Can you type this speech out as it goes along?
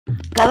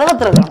கதவை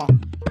திறக்கணும்.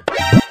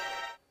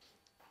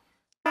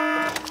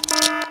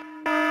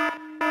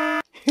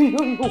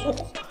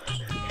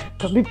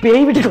 தம்பி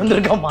பேய் வீட்டுக்கு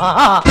வந்திருக்கோமா?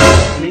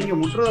 நீங்க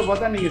முற்றதை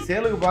பார்த்தா நீங்க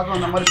சேலுக்கு பார்க்க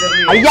வந்த மாதிரி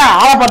தெரியல. ஐயா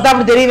ஆளை பார்த்தா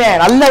அப்படி தெரியுவேன்.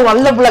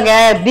 நல்ல பிள்ளைங்க,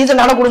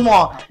 டீசென்டான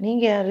குடும்பம்.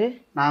 நீங்க யாரு?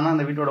 நான் தான்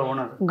அந்த வீட்டோட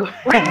ஓனர்.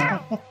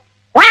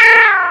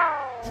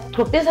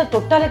 தொட்டே சார்,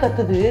 தொட்டாலே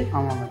கத்துது.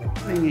 ஆமா மேடம்,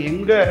 நீங்க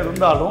எங்க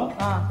இருந்தாலும்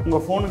உங்க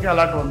போனுக்கு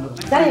அலர்ட்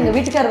வந்துடும் சார். எங்க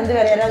வீட்டுக்காரர் வந்து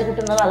வேற யாராவது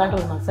கூட்டு இருந்தாலும் அலர்ட்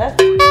வருமா சார்?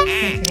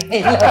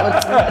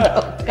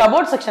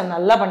 கபோர்ட் செக்ஷன்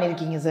நல்லா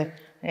பண்ணிருக்கீங்க சார்.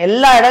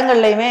 எல்லா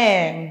இடங்கள்லயுமே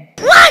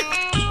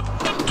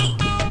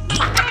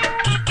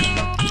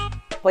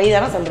போய்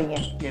தானே சொல்றீங்க.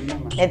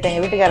 நேத்து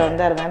எங்க வீட்டுக்காரர்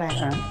வந்தாரு தானே?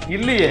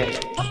 இல்லையே.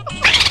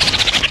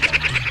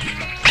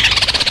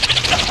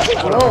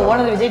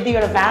 ஓனர் விஜய்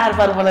டிவியோட ஃபேனா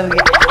இருப்பாரு போல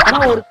இருக்கு. ஆனா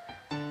ஒரு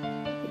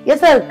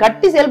ஏன் சார்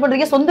கட்டி சேல்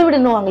பண்றீங்க? சொந்த வீடு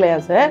இன்னும் வாங்கலையா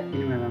சார்?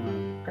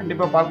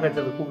 கண்டிப்பா பார்க்க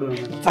வச்சது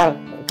கூப்பிடுவேன் சார்.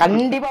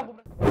 கண்டிப்பா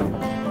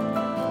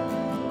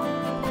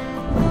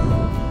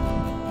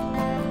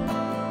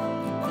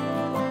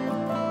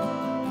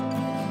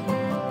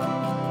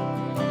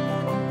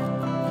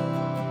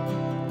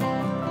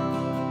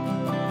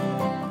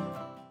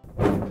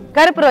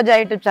கருப்பு ரோஜா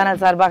யூடியூப் சேனல்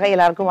சார்பாக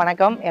எல்லாருக்கும்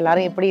வணக்கம்.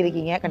 எல்லாரும் எப்படி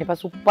இருக்கீங்க? கண்டிப்பா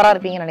சூப்பரா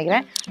இருப்பீங்கன்னு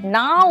நினைக்கிறேன்.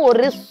 நான்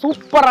ஒரு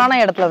சூப்பரான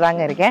இடத்துல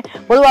தாங்க இருக்கேன்.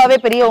 பொதுவாகவே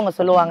பெரியவங்க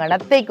சொல்லுவாங்க,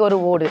 நத்தைக்கு ஒரு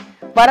ஓடு,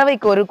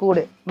 பறவைக்கு ஒரு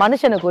கூடு,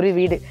 மனுஷனுக்கு ஒரு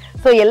வீடு.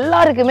 ஸோ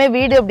எல்லாருக்குமே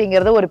வீடு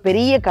அப்படிங்கிறது ஒரு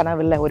பெரிய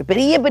கனவு இல்லை, ஒரு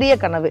பெரிய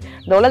கனவு.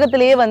 இந்த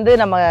உலகத்திலேயே வந்து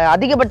நம்ம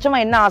அதிகபட்சமா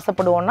என்ன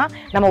ஆசைப்படுவோம்னா,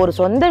 நம்ம ஒரு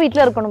சொந்த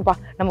வீட்டில் இருக்கணும்ப்பா,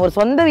 நம்ம ஒரு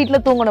சொந்த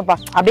வீட்டில் தூங்கணும்ப்பா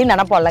அப்படின்னு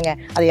நினைப்போம் இல்லைங்க.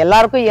 அது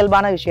எல்லாருக்கும்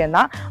இயல்பான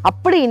விஷயம்தான்.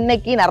 அப்படி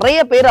இன்னைக்கு நிறைய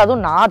பேர்,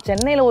 அதுவும் நான்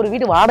சென்னையில் ஒரு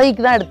வீடு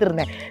வாடகைக்கு தான்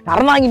எடுத்திருந்தேன்.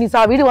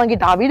 அரந்தாங்கினிஷா வீடு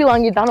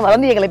வாங்கிட்டான்னு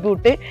வளர்ந்து கிளப்பி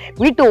விட்டு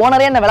வீட்டு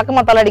ஓனரே என்ன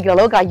விளக்கமாத்தால அடிக்கிற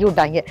அளவுக்கு ஆக்கி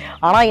விட்டாங்க.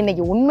 ஆனால்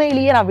இன்னைக்கு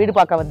உண்மையிலேயே நான் வீடு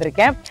பார்க்க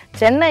வந்திருக்கேன்.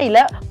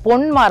 சென்னையில்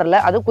பொன்மாரில்,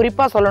 அது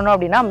குறிப்பாக சொல்லணும்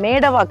அப்படின்னா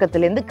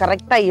மேடவாக்கத்துலேருந்து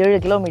கரெக்டாக 7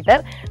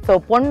 கிலோமீட்டர். ஸோ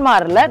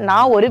பொன்மாரில்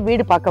நான் ஒரு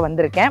வீடு பார்க்க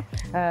வந்திருக்கேன்.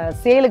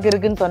 சேலுக்கு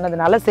இருக்குன்னு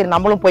சொன்னதுனால சரி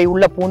நம்மளும் போய்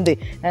உள்ள பூந்து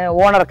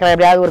ஓனர்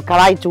எப்படியாவது ஒரு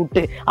கலாய்ச்சி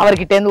விட்டு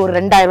அவர்கிட்டேருந்து ஒரு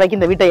 2000 ரூபாய்க்கு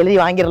இந்த வீட்டை எழுதி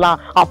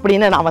வாங்கிடலாம்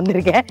அப்படின்னு நான்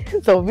வந்திருக்கேன்.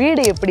 ஸோ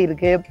வீடு எப்படி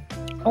இருக்கு,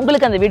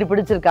 உங்களுக்கு அந்த வீடு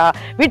பிடிச்சிருக்கா,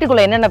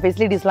 வீட்டுக்குள்ள என்னென்ன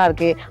ஃபெசிலிட்டிஸ்லாம்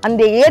இருக்கு,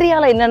 அந்த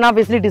ஏரியாவில் என்னென்ன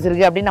ஃபெசிலிட்டிஸ்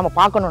இருக்கு அப்படின்னு நம்ம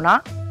பார்க்கணும்னா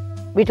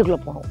வீட்டுக்குள்ள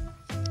போகணும்.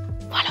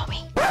 Follow me.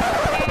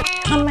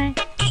 அம்மே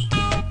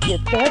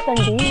எத்தனை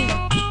தண்டி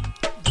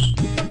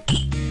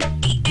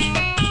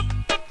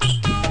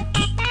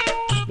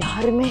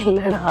யாருமே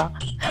இல்லடா.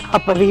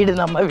 அப்ப வீடு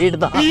நம்ம வீடு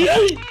தான்.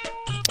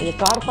 இது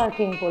கார்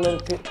பார்க்கிங் போல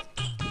இருக்கு.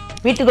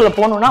 வீட்டுக்குள்ள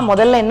போகணும்னா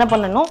முதல்ல என்ன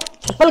பண்ணணும்?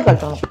 செப்பல்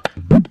கட்டணும்.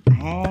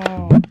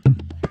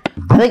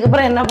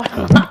 அதுக்கப்புறம் என்ன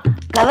பண்ணணும்னா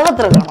கதவை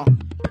திறக்கணும்.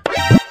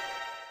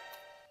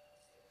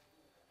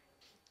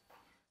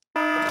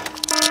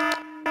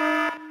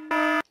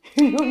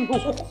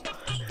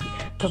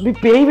 தம்பி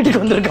பேய்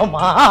வீட்டுக்கு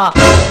வந்திருக்கோமா?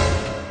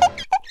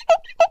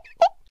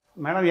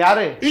 மேடம்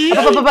யாரு?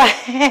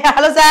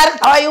 Hello sir,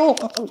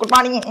 good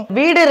morning.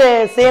 வீடு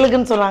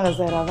சேலுக்குன்னு சொன்னாங்க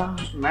சார். அதான்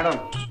மேடம்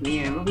நீங்க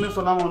எதுவுமே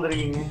சொல்லாம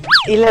வந்திருக்கீங்க.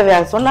 இல்ல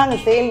சொன்னாங்க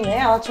சேல்னு,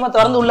 சும்மா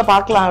திறந்து உள்ள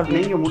பாக்கலாம்.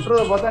 நீங்க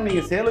முற்றதை பார்த்தா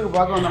நீங்க சேலுக்கு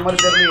பார்க்க வந்த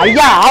மாதிரி தெரியல.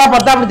 ஐயா ஆளை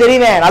பார்த்தா அப்படி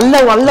தெரியுவேன்.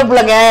 நல்ல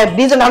பிள்ளைங்க,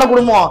 டீசென்டான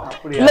குடும்பம்.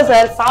 இல்ல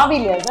சார், சாவி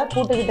இல்லையா சார்?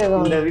 கூட்டுக்கிட்டே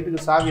இந்த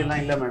வீட்டுக்கு சாவி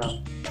எல்லாம் இல்ல மேடம்.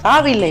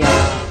 சாவி இல்லையா?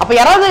 அப்ப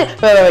யாராவது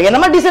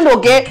என்னமா டீசென்ட்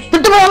ஓகே,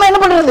 திட்டு போகாம என்ன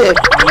பண்றது?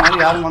 அந்த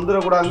மாதிரி யாரும்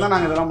வந்துடக்கூடாதுன்னு தான்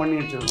நாங்க இதெல்லாம்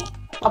பண்ணி வச்சிருக்கோம்.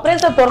 அப்புறம்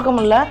சார் திறக்க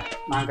முடியல?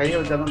 நான் கையை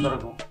வச்சாதான்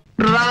திறக்கும்.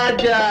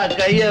 ராஜா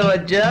கைய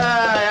வச்சா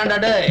ஏன்டா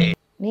டேய்?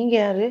 நீங்க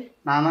யாரு?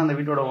 நான் தான் அந்த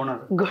வீட்டோட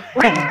ஓனர்.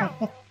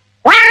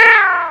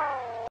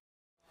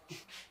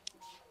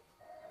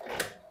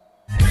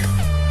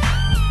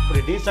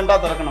 ஒரு டீசெண்டா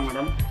திறக்கணும்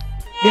மேடம்.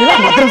 இல்ல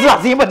மத்தவங்க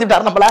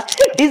அசிங்கப்படுத்திட்டாரு நம்மள.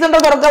 டீசெண்டா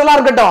திறக்கிறதெல்லாம்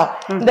இருக்கட்டும்.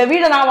 இந்த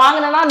வீடை நான்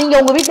வாங்கினேன்னா நீங்க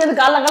உங்க வீட்டுல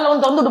இருந்து காலைல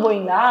வந்து திறந்துட்டு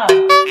போவீங்களா?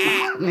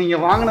 நீங்க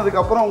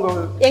வாங்கினதுக்கு அப்புறம் உங்க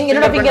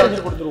என்னோட ஃபிங்கர்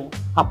வச்சு கொடுத்துருவோம்.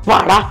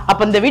 அப்பாடா,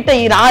 அப்ப இந்த வீட்டை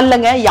நான்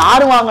இல்லைங்க,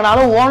 யாரு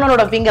வாங்கினாலும்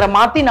ஓனரோட ஃபிங்கரை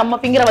மாத்தி நம்ம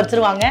ஃபிங்கரை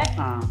வச்சிருவாங்க.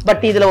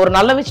 பட் இதுல ஒரு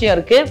நல்ல விஷயம்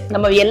இருக்கு.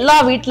 நம்ம எல்லா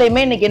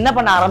வீட்லயுமே இன்னைக்கு என்ன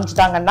பண்ண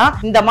ஆரம்பிச்சுட்டாங்கன்னா,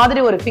 இந்த மாதிரி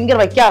ஒரு ஃபிங்கர்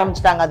வைக்க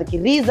ஆரம்பிச்சுட்டாங்க. அதுக்கு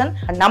ரீசன்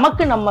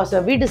நமக்கு நம்ம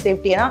வீடு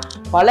சேஃப்டினா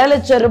பல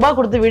லட்சம் ரூபாய்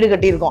கொடுத்து வீடு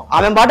கட்டியிருக்கோம்.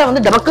 அவன் பாட்டை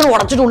வந்து டபக்குன்னு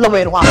உடச்சிட்டு உள்ள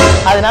போயிருவான்.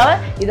 அதனால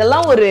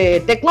இதெல்லாம் ஒரு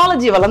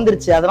டெக்னாலஜி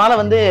வளர்ந்துருச்சு. அதனால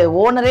வந்து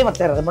ஓனரே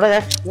வச்சாரு.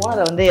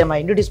 ஓனரை வந்து நம்ம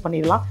இன்ட்ரோடியூஸ்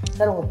பண்ணிடலாம்.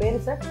 சார் உங்க பேரு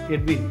சார்?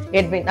 எட்வின்.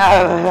 எட்வின்.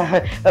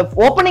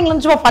 ஓப்பனிங்ல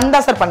சும்மா ஃபன்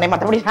தான் சார் பண்ணேன்,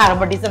 மற்றபடி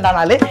ரொம்ப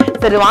டீசென்டான ஆளு.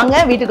 சரி வாங்க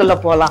வீட்டுக்குள்ள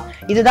போகலாம்.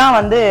 இதுதான்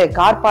வந்து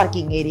கார்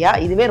பார்க்கிங் ஏரியா.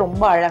 இதுவே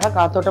ரொம்ப அழகா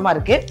காத்தோட்டமா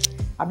இருக்கு.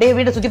 அப்படியே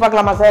வீட்டை சுத்தி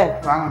பார்க்கலாமா சார்?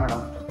 வாங்க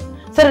மேடம்.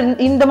 சார்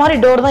இந்த மாதிரி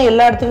டோர் தான்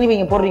எல்லா இடத்துலயும்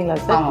நீங்க போடுறீங்களா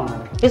சார்? ஆமா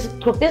மேடம்.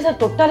 தொட்டே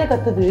சார், தொட்டாலே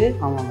கத்துது.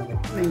 ஆமா மேடம்,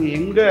 நீங்க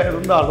எங்க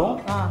இருந்தாலும்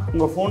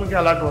உங்க போனுக்கு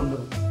அலர்ட்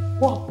வந்துடும்.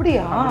 ஓ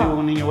அப்படியா?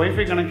 நீங்க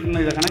வைஃபை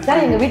கனெக்ஷன் இத கனெக்ட்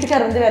சார். எங்க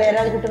வீட்டுக்காரர் வந்து வேற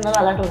யாராவது கூட்டு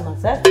இருந்தாலும் அலர்ட் வருமா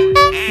சார்?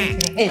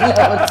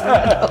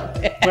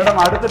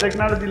 மேடம் அடுத்த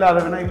டெக்னாலஜில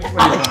அதை வேணா யூஸ்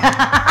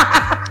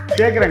பண்ணிக்கலாம்.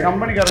 கேக்குறேன்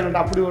கம்பெனிக்காரங்க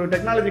அப்படி ஒரு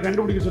டெக்னாலஜி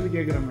கண்டுபிடிக்க சொல்லி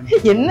கேக்குறேன்.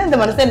 என்ன இந்த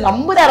மனுஷன்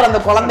நம்புறாரு அந்த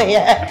குழந்தைய?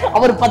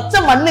 அவர் பச்சை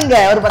மண்ணுங்க,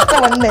 அவர் பச்சை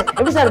மண்ணு.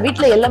 எப்படி சார்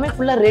வீட்டுல எல்லாமே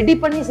ஃபுல்லா ரெடி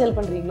பண்ணி சேல்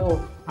பண்றீங்களோ?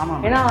 ஆமா.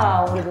 ஏன்னா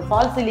உங்களுக்கு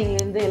ஃபால் சீலிங்ல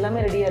இருந்து எல்லாமே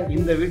ரெடியா இருக்கு.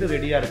 இந்த வீடு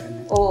ரெடியா இருக்குங்க.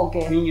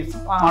 ஓகே. நீங்க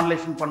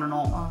மாடுலேஷன்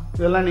பண்ணணும்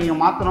இதெல்லாம் நீங்க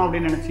மாத்தணும்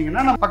அப்படின்னு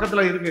நினைச்சீங்கன்னா நம்ம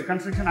பக்கத்துல இருக்கு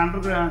கன்ஸ்ட்ரக்ஷன்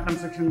அண்டர்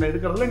கன்ஸ்ட்ரக்ஷன்ல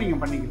இருக்கிறதுல நீங்க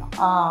பண்ணிக்கலாம்.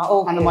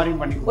 அந்த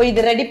மாதிரியும் பண்ணிக்கலாம்.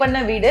 இது ரெடி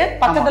பண்ண வீடு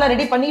பக்கத்துல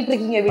ரெடி பண்ணிட்டு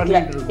இருக்கீங்க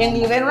வீட்ல.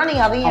 எங்களுக்கு வேணும்னா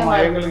நீங்க அதையும்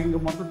எங்களுக்கு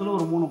இங்க மொத்தத்துல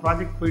ஒரு 3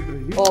 ப்ராஜெக்ட் போயிட்டு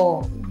இருக்கு.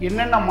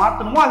 என்னென்ன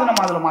மாத்தணுமோ அதை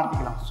நம்ம அதுல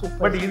மாத்திக்கலாம்.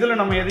 பட் இதுல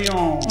நம்ம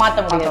எதையும்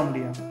மாத்த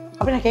முடியாது.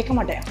 அப்படி நான் கேட்க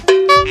மாட்டேன்.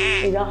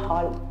 இதான்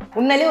ஹால்.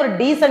 உண்மையிலேயே ஒரு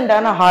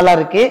டீசென்டான ஹாலா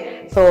இருக்கு.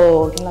 ஸோ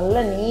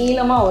நல்ல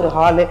நீளமா ஒரு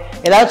ஹாலு.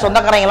 ஏதாவது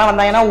சொந்தக்காரங்க எல்லாம்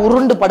வந்தாங்கன்னா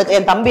உருண்டு படுக்க,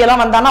 என் தம்பி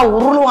எல்லாம் வந்தானா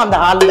உருளும் அந்த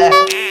ஹால்ல.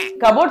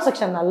 கபோர்ட்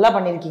செக்ஷன் நல்லா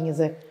பண்ணிருக்கீங்க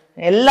சார்.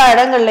 எல்லா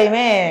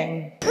இடங்கள்லயுமே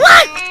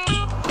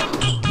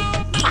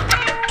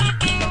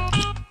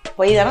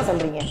போய் தானே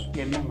சொல்றீங்க.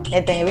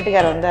 நேத்து எங்க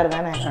வீட்டுக்காரர் வந்தாரு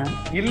தானே?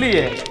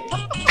 இல்லையே.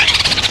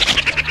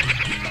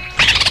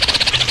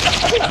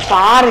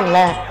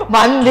 பாருங்களேன்,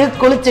 வந்து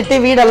குளிச்சுட்டு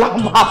வீடெல்லாம்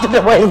பார்த்துட்டு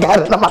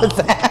போயிருக்காரு இந்த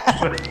மனுஷன்.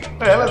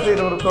 வேலை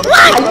செய்யற ஒரு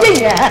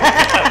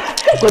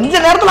கொஞ்ச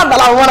நேரத்துல அந்த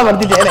அவமானம்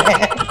வந்துட்டேன்.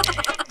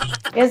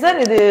 ஏன்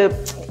சார் இது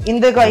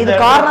இந்த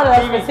கார்னர்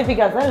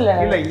ஸ்பெசிஃபிக்கா சார்?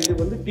 இல்ல இது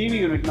வந்து டிவி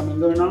யூனிட். நம்ம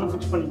இங்க வேணாலும்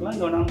ஃபிக்ஸ் பண்ணிக்கலாம்,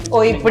 இங்க வேணாலும்.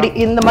 ஓ இப்படி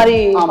இந்த மாதிரி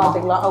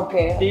பாத்துக்கலாம்.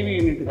 ஓகே. டிவி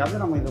யூனிட்டுக்காக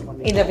நம்ம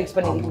இத ஃபிக்ஸ்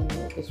பண்ணிக்கலாம்.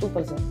 Okay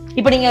super sir.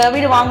 இப்போ நீங்க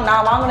வீடு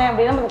நான் வாங்குனேன்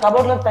அப்படினா நம்ம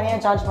கபோர்ட்ல தனியா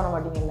சார்ஜ் பண்ண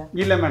மாட்டீங்கல்ல?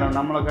 இல்ல மேடம்,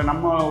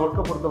 நம்ம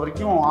வர்க்க பொறுத்த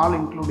வரைக்கும் ஆல்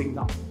இன்க்ளூடிங்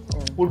தான்.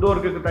 ஃபுட்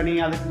ஒர்க்குக்கு தனி,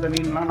 அதுக்கு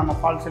தனினா நம்ம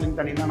ஃபால் சீலிங்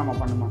தனி தான் நம்ம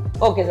பண்ணுவோம்.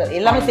 ஓகே சார்,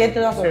 எல்லாமே சேர்த்து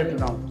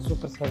தான்.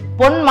 Super sir.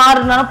 பொன்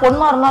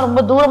மாறுனா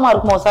ரொம்ப தூரமா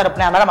இருக்குமோ சார்?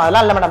 அப்படினா மேடம்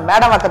அதெல்லாம் இல்ல மேடம்.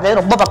 மேடம் பக்கத்துல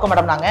ரொம்ப பக்கம்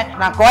மேடம்.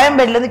 நான்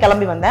கோயம்பேடுல இருந்து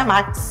கிளம்பி வந்தேன்.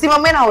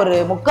 மேக்ஸிமமே நான் ஒரு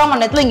 3/4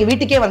 மணி நேரத்துல இங்க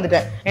வீட்டுக்கே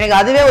வந்துட்டேன். எனக்கு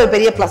அதுவே ஒரு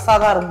பெரிய பிளஸ்ஸா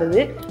தான் இருந்தது.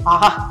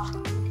 ஆஹா,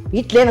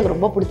 வீட்லயே எனக்கு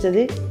ரொம்ப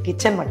பிடிச்சது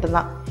கிச்சன்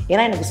மட்டும்தான்.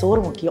 ஏன்னா எனக்கு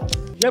சோறு முக்கியம்.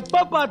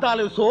 எப்ப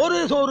பார்த்தாலும் சோறு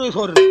சோறு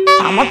சோறு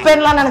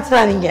சமைப்பேன்லாம்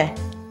நினைச்சிடாதீங்க.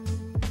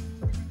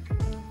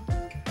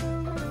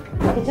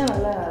 கிச்சன்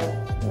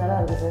நல்லா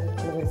இருக்கு சார்.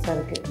 பெருசா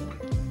இருக்கு.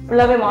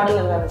 ஃபுல்லாவே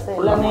மாடலர் தான் சார்.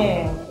 எல்லாமே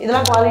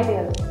இதெல்லாம்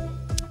குவாலிட்டியா இருக்கு.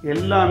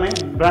 எல்லாமே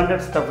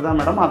பிராண்டட் ஸ்டஃப் தான்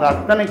மேடம். அது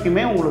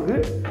அத்தனைக்குமே உங்களுக்கு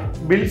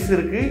பில்ஸ்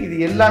இருக்கு. இது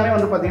எல்லாமே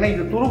வந்து பாத்தீங்கன்னா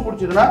இது துரு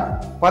பிடிச்சதுன்னா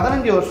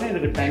 15 வருஷம்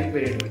இதுக்கு time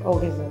period.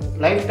 Okay sir.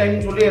 Life time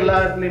சொல்லி எல்லா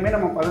இடத்துலையுமே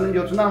நம்ம 15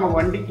 வருஷம் தான். நம்ம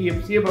வண்டிக்கு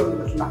எஃப்சியே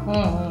 15 வருஷம் தான்.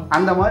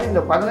 அந்த மாதிரி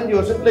இந்த 15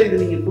 வருஷத்துல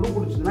இது நீங்க துரு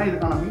பிடிச்சதுன்னா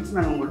இதுக்கான பில்ஸ்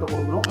நாங்கள் உங்கள்கிட்ட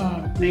கொடுக்குறோம்.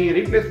 நீங்க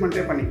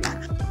ரீப்ளேஸ்மெண்ட்டே பண்ணிக்கலாம்.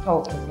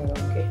 Okay sir.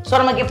 ஓகே. ஸோ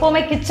நமக்கு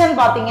எப்பவுமே கிச்சன்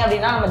பார்த்தீங்க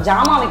அப்படின்னா நம்ம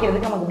ஜாமா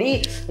வைக்கிறதுக்கு நமக்கு இப்படி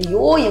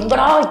ஐயோ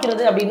எங்கடா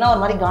வைக்கிறது அப்படின்னா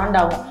ஒரு மாதிரி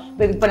காண்டாகும்.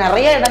 இப்போ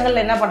நிறைய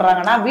இடங்கள்ல என்ன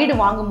பண்றாங்கன்னா வீடு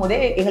வாங்கும் போதே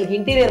எங்களுக்கு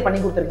இன்டீரியர் பண்ணி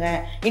கொடுத்துருங்க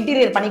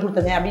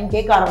அப்படின்னு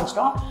கேட்க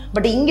ஆரம்பிச்சிட்டோம்.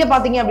 பட் இங்க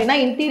பாத்தீங்க அப்படின்னா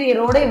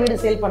இன்டீரியரோட வீடு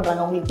சேல்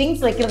பண்றாங்க. உங்களுக்கு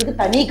திங்ஸ் வைக்கிறதுக்கு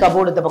தனி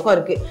கபோர்டு இந்த பக்கம்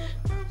இருக்கு.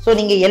 ஸோ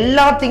நீங்க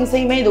எல்லா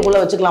திங்ஸையுமே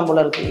இதுக்குள்ள வச்சுக்கலாம்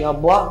போல இருக்கு.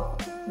 அப்பா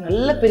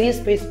நல்ல பெரிய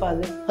ஸ்பேஸ்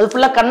பாது. அது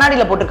ஃபுல்லா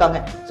கண்ணாடியில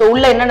போட்டிருக்காங்க. ஸோ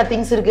உள்ள என்னென்ன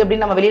திங்ஸ் இருக்கு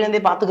அப்படின்னு நம்ம வெளியில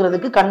இருந்தே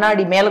பாத்துக்கிறதுக்கு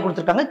கண்ணாடி மேல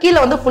கொடுத்துருக்காங்க. கீழே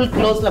வந்து ஃபுல்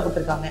க்ளோஸ்ல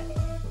கொடுத்துருக்காங்க.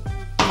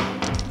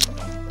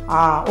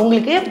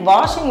 உங்களுக்கு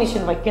வாஷிங்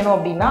மிஷின் வைக்கணும்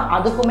அப்படின்னா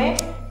அதுக்குமே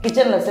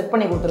கிச்சன்ல செட்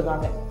பண்ணி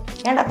கொடுத்துருக்காங்க.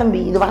 ஏன்டா தம்பி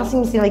இது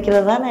வாஷிங் மிஷின்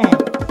வைக்கிறது தானே?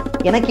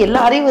 எனக்கு எல்லா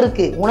அறிவு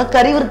இருக்கு, உனக்கு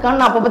அறிவு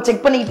இருக்கான்னு நான் அப்பப்ப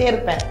செக் பண்ணிக்கிட்டே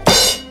இருப்பேன்.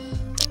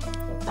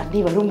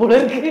 தண்ணி வரும் போல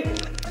இருக்கு.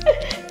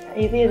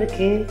 இது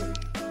எதுக்கு?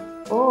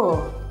 ஓ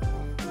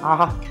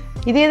ஆஹா,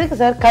 இது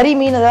எதுக்கு சார்? கறி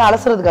மீன் ஏதாவது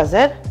அலசுறதுக்கா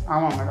சார்?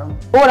 ஆமா மேடம்.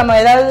 ஓ நம்ம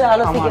ஏதாவது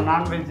அலசி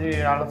நான்வெஜ்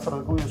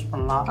அலசுறதுக்கும் யூஸ்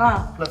பண்ணலாம்.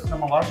 ப்ளஸ்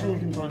நம்ம வாஷிங்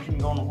மிஷின் சொல்யூஷன்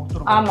இங்க ஒன்று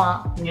கொடுத்துருக்கோம். ஆமா,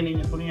 இங்க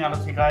நீங்க துணி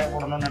அலசி காய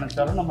போடணும்னு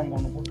நினைச்சாலும் நம்ம இங்க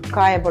ஒன்று போட்டு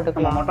காய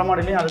போட்டுக்கலாம். மொட்டை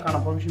மாடிலையும்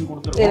அதுக்கான ப்ரொவிஷன்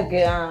கொடுத்துருக்கோம்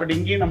இருக்கு. பட்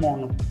இங்கேயும் நம்ம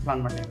ஒன்று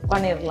பிளான்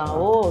பண்ணிடலாம்.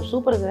 ஓ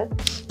சூப்பர் சார்.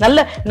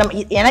 நல்ல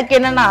நம்ம எனக்கு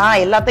என்னன்னா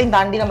எல்லாத்தையும்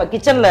தாண்டி நம்ம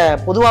கிச்சன்ல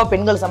பொதுவாக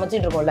பெண்கள்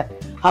சமைச்சிட்டு இருக்கோம்ல,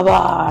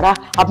 அவாடா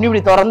அப்படி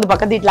இப்படி திறந்து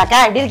பக்கத்து வீட்டுல அக்கா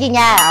எப்படி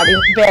இருக்கீங்க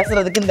அப்படின்னு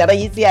பேசுறதுக்கு இந்த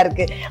இடம் ஈஸியா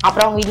இருக்கு.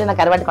 அப்புறம் அவங்க வீட்டுல நான்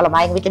கருவாட்டு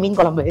குழம்பா, எங்க வீட்டுல மீன்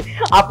குழம்பு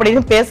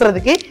அப்படின்னு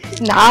பேசுறதுக்கு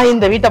நான்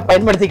இந்த வீட்டை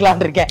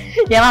பயன்படுத்திக்கலான் இருக்கேன்.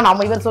 ஏன்னா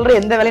நம்ம இவர் சொல்ற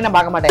எந்த வேலையும் நான்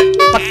பார்க்க மாட்டேன்.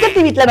 பக்கத்து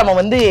வீட்டுல நம்ம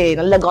வந்து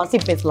நல்ல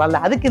காசிப்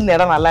பேசலாம்ல, அதுக்கு இந்த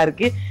இடம் நல்லா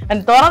இருக்கு.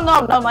 அண்ட் திறந்தோம்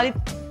அப்படின்ற மாதிரி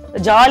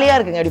ஜாலியா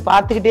இருக்குங்க, அப்படி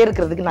பார்த்துக்கிட்டே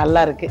இருக்கிறதுக்கு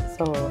நல்லா இருக்கு.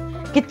 ஸோ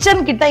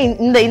கிச்சன் கிட்ட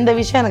இந்த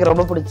விஷயம் எனக்கு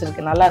ரொம்ப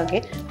பிடிச்சிருக்கு, நல்லா இருக்கு.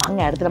 அங்க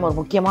அடுத்து நம்ம ஒரு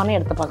முக்கியமான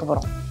இடத்த பார்க்க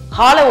போறோம்.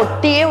 ஹாலை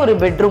ஒட்டியே ஒரு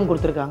பெட்ரூம்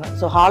கொடுத்துருக்காங்க.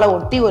 ஸோ ஹாலை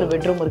ஒட்டி ஒரு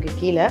பெட்ரூம் இருக்கு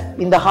கீழே.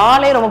 இந்த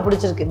ஹாலே ரொம்ப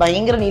பிடிச்சிருக்கு,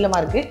 பயங்கர நீளமா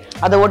இருக்கு.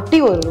 அதை ஒட்டி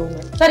ஒரு ரூம்.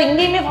 சார்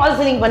இங்கேயுமே ஃபால்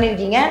சீலிங்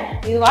பண்ணிருக்கீங்க.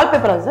 இது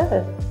வால்பேப்பரா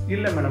சார்?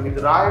 இல்ல மேடம்,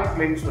 இது ராயல்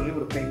பிளேன் சொல்லி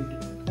ஒரு பெயிண்ட்.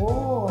 ஓ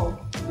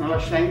நல்லா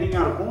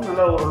ஷைனிங்கா இருக்கும்,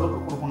 நல்லா ஒரு லுக்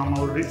கொடுக்கும், நம்ம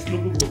ஒரு ரிச்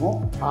லுக் கொடுக்கும்.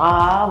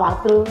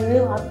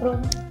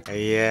 பாத்ரூம்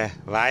ஐயா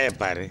வாய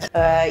பாரு.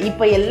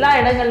 இப்ப எல்லா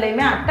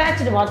இடங்கள்லயுமே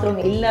அட்டாச்டு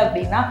பாத்ரூம் இல்ல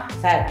அப்படின்னா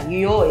சார்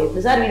ஐயோ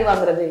எப்படி சார் வீடு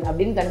வாங்குறது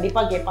அப்படின்னு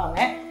கண்டிப்பா கேட்பாங்க.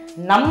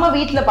 நம்ம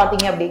வீட்டுல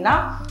பாத்தீங்க அப்படின்னா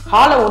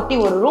ஹாலை ஒட்டி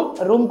ஒரு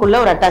ரூம்குள்ள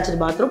ஒரு அட்டாச்டு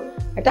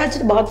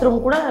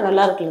பாத்ரூம் கூட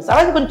நல்லா இருக்குல்ல சார்?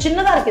 அது கொஞ்சம்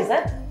சின்னதா இருக்கு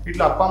சார்.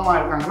 வீட்டுல அப்பா அம்மா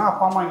இருக்காங்கன்னா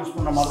அப்பா அம்மா யூஸ்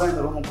பண்ற மாதிரி தான்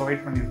இந்த ரூம்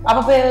ப்ரொவைட் பண்ணிருக்கோம்.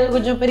 அப்ப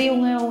கொஞ்சம்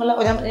பெரியவங்க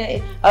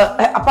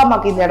அப்பா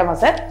அம்மாக்கு இந்த இடமா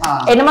சார்?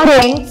 என்ன மாதிரி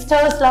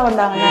யங்ஸ்டர்ஸ் எல்லாம்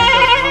வந்தாங்கன்னா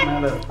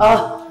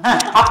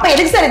அப்ப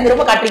எதுக்கு சார் இந்த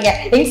ரூம் காட்டுறீங்க?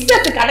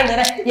 யங்ஸ்டர்ஸ்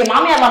காட்டுங்க. என்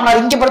மாமியார்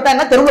மாமனார் இங்க படுத்தா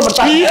என்ன தெருவுல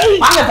படுத்தாங்க.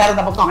 வாங்க சார்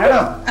இந்த பக்கம்.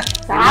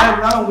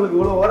 மேடம் உங்களுக்கு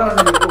இவ்வளவு ஓரம்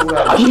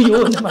கொடுக்கூடாது. ஐயோ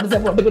இந்த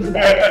மனுஷன் போட்டு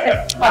கொடுத்துட்டாரு.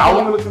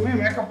 அவங்களுக்குமே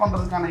மேக்கப்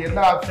பண்றதுக்கான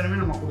எல்லா ஆப்ஷனுமே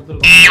நம்ம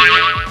கொடுத்துருக்கோம்.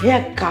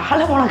 ஏன்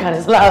காலமான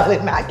கடைசியில்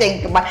ஆகுது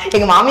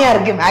எங்க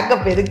மாமியாருக்கு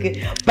மேக்கப் இருக்கு,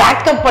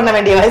 பேக்கப் பண்ண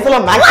வேண்டிய வயசுல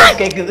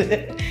மேக்கப் கேக்குது.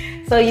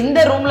 ஸோ இந்த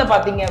ரூம்ல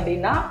பாத்தீங்க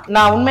அப்படின்னா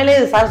நான் உண்மையிலேயே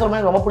சார் சொல்ல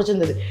ரொம்ப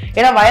பிடிச்சிருந்தது.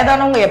 ஏன்னா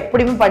வயதானவங்க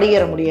எப்படியுமே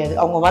படியேற முடியாது,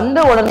 அவங்க வந்த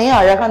உடனே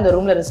அழகா அந்த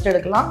ரூம்ல ரெஸ்ட்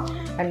எடுக்கலாம்.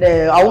 அண்ட்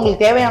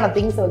அவங்களுக்கு தேவையான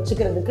திங்ஸ்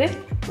வச்சுக்கிறதுக்கு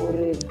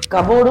ஒரு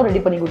கபோர்டும்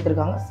ரெடி பண்ணி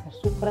கொடுத்துருக்காங்க.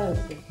 சூப்பரா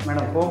இருக்கு.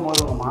 மேடம்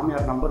போகும்போது உங்க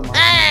மாமியார்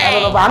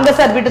நம்பர் அங்க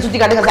சார் வீட்டை சுத்தி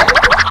காட்டுங்க சார்.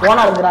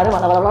 ஓனா இருக்கிறாரு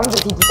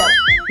வளவளன்னு சுத்திட்டாரு.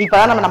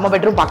 இப்பதான் நம்ம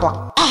பெட்ரூம் பார்க்கலாம்.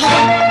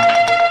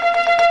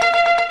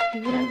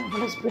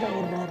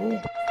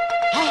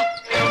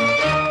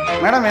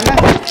 மேடம் என்ன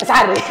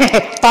சார்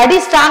படி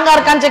ஸ்ட்ராங்கா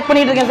இருக்கான்னு செக்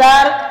பண்ணிட்டு இருக்கேன்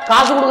சார்.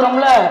 காசு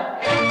கொடுக்குறோம்ல.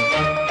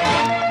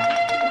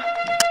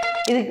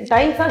 இது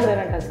டைல்ஸா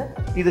கிரானைட்டா சார்?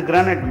 இது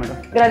கிரானைட் மேடம்.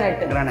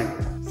 கிரானைட்.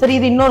 சரி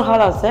இது இன்னொரு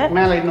ஹாலா சார்?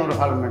 மேல இன்னொரு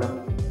ஹால் மேடம்.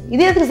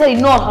 இது எதுக்கு சார்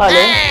இன்னொரு ஹால்?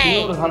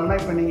 இன்னொரு ஹால்னா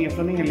இப்ப நீங்க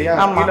சொன்னீங்க இல்லையா,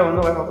 கீழ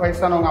வந்து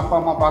வயசானவங்க அப்பா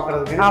அம்மா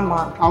பாக்குறதுக்கு. ஆமா,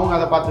 அவங்க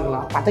அதை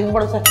பாத்துக்கலாம். பாத்துக்க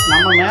போட சார்.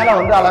 நம்ம மேல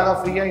வந்து அழகா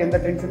ஃப்ரீயா எந்த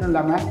டென்ஷனும்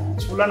இல்லாம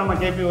ஃபுல்லா நம்ம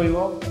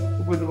கேபிஓ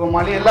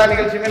மாதிரி எல்லா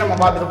நிகழ்ச்சியுமே நம்ம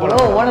பார்த்துட்டு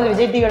போறோம். ஓனர்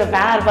விஜய் டிவியோட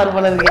ஃபேனா இருப்பாரு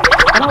போல இருக்கு.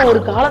 ஆனா ஒரு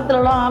காலத்துல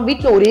எல்லாம்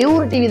வீட்ல ஒரே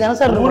ஒரு டிவி தானே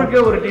சார்? ஊருக்கே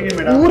ஒரு டிவி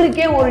மேடம்.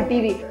 ஊருக்கே ஒரு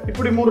டிவி.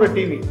 இப்படி 3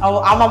 டிவி.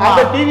 ஆமா,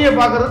 அந்த டிவியை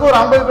பாக்குறதுக்கு ஒரு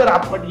 50 பேர்.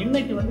 பட்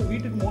இன்னைக்கு வந்து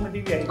வீட்டுக்கு 3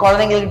 டிவி ஆயிடுச்சு.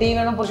 குழந்தைங்களுக்கு டிவி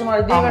வேணும்,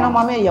 புருஷனுக்கு டிவி வேணும்,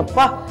 மாமியார்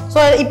எப்பா. சோ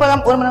இப்போ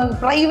ஒரு நமக்கு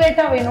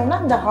பிரைவேட்டா வேணும்னா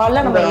இந்த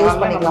ஹால்ல நம்ம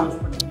யூஸ் பண்ணிக்கலாம்.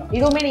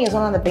 இதுவுமே நீங்க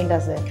சொன்ன அந்த பெயிண்டா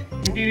சார்?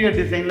 இன்டீரியர்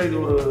டிசைன்ல இது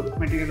ஒரு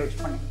மெட்டீரியல் வச்சு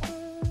பண்ணிக்கலாம்.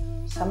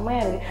 செம்மையா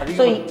இருக்கு.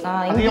 சோ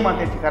அதிகமா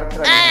தேய்ச்சி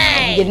கரெக்டா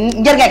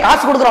இங்க இருக்க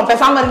காசு கொடுக்குறோம்,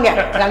 பேசாம இருங்க.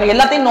 நாங்க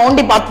எல்லாத்தையும்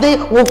நோண்டி பார்த்து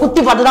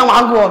குத்தி பார்த்து தான்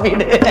வாங்குவோம்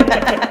வீடு.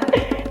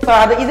 ஸோ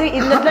அது இது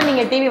இந்த இடத்துல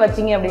நீங்க டிவி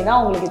வச்சீங்க அப்படின்னா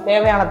உங்களுக்கு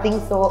தேவையான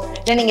திங்ஸோ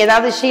இல்லை நீங்க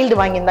ஏதாவது ஷீல்டு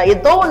வாங்கியிருந்தா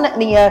ஏதோ ஒன்று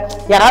நீங்க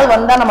யாராவது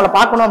வந்தா நம்மளை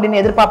பார்க்கணும் அப்படின்னு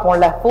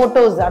எதிர்பார்ப்போம்ல,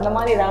 போட்டோஸ் அந்த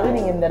மாதிரி ஏதாவது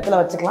நீங்க இந்த இடத்துல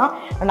வச்சுக்கலாம்.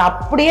 அண்ட்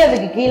அப்படியே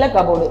அதுக்கு கீழே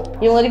கபோர்டு.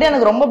 இவங்க கிட்ட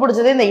எனக்கு ரொம்ப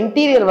பிடிச்சது இந்த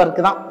இன்டீரியர்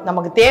ஒர்க் தான்.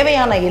 நமக்கு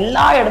தேவையான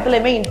எல்லா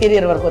இடத்துலயுமே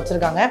இன்டீரியர் ஒர்க்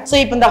வச்சிருக்காங்க. ஸோ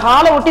இப்போ இந்த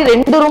ஹாலை ஒட்டி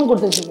 2 ரூம்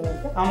கொடுத்துருக்கீங்க.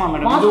 ஆமா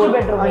மேடம். Master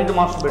bedroom. இது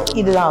மாஸ்டர் பெட்ரூம்.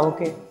 இதுதான்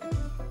ஓகே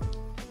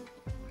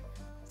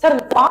சார்.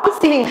 ஃபால்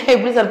சீலிங்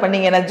எப்படி சார்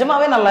பண்ணீங்க?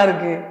 நிஜமாவே நல்லா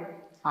இருக்கு.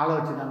 ஆளை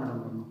வச்சு தான் மேடம்.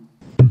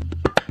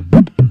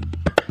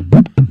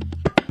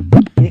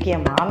 இதுக்கு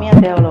என் மாமியார்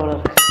தேவையில்ல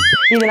இருக்கு.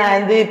 இது நான்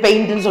வந்து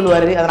பெயிண்ட்னு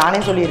சொல்லுவாரு, அதை நானே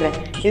சொல்லிடுறேன்.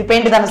 இது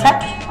பெயிண்ட் தானே சார்?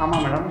 ஆமா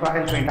மேடம்,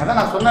 ராயல் பெயிண்ட். அதான்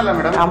நான் சொன்னேன்ல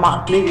மேடம். ஆமா,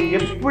 நீங்க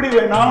எப்படி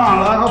வேணாலும்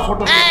அழகா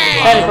போட்டோ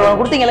சார் இப்போ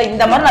கொடுத்தீங்கல்ல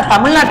இந்த மாதிரி நான்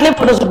தமிழ்நாட்டிலே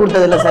போட்டோ ஷூட்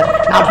கொடுத்தது இல்லை சார்.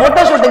 நான்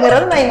போட்டோ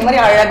ஷூட்டுங்கிறது நான் இந்த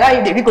மாதிரி அழகா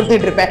இப்படி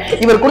கொடுத்துட்டு இருப்பேன்.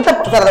 இவர்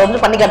கொடுத்த சார் அதை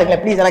வந்து பண்ணி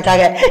காட்டுங்களேன் ப்ளீஸ்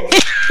எனக்காக.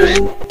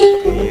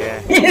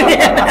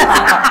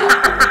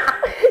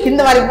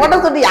 இந்த மாதிரி போட்டோ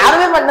ஷூட்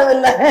யாருமே பண்ணது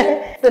இல்லை.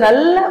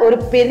 நல்ல ஒரு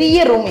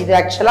பெரிய ரூம் இது.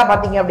 ஆக்சுவலா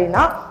பாத்தீங்க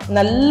அப்படின்னா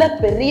நல்ல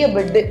பெரிய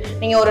பெட்டு.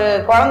 நீங்க ஒரு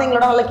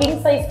குழந்தைங்களோட நல்ல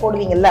கிங் சைஸ்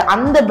போடுவீங்கல்ல,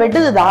 அந்த பெட்டு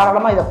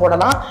தாராளமா இதை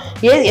போடலாம்.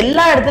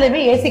 எல்லா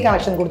இடத்துலயுமே ஏசி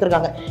கனெக்ஷன்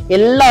கொடுத்துருக்காங்க.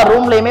 எல்லா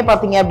ரூம்லயுமே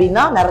பாத்தீங்க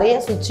அப்படின்னா நிறைய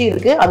சுவிட்ச்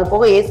இருக்கு, அது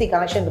போக ஏசி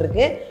கனெக்ஷன்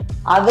இருக்கு.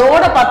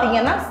 அதோட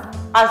பாத்தீங்கன்னா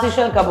as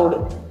usual cupboard,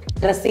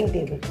 dressing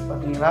table.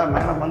 பாத்தீங்களா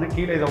மேடம் வந்து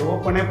கீழே இதை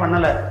ஓப்பனே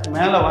பண்ணல,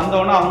 மேல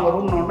வந்தோடனே அவங்க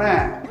ரூம்னோடனே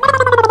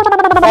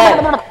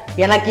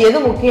எனக்கு எது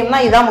முக்கியம்னா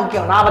இதான்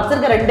முக்கியம். நான்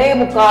வச்சிருக்க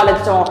 2.25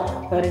 லட்சம்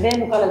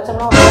 2.25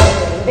 லட்சம்னா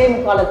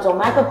 2.25 லட்சம்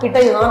மேக்கப் கிட்ட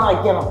இதுதான் நான்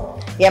வைக்கணும்.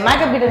 என்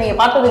மேக்கப் கிட்ட நீங்க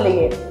பார்த்தது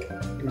இல்லையே.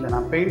 இல்ல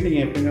நான் பெயிண்டிங்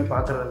எப்பயுமே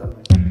பாக்குறது இல்லை.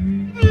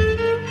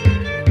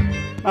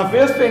 நான்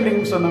ஃபேஸ்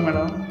பெயிண்டிங் சொன்னேன்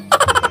மேடம்.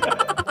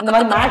 இந்த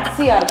மாதிரி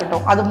மேக்ஸியா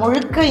இருக்கட்டும் அது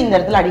முழுக்க இந்த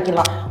இடத்துல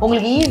அடிக்கலாம்.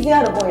 உங்களுக்கு ஈஸியா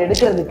இருக்கும்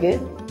எடுக்கிறதுக்கு.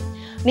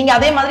 நீங்க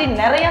அதே மாதிரி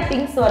நிறைய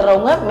திங்ஸ்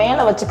வர்றவங்க மேல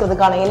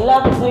வச்சுக்கிறதுக்கான எல்லா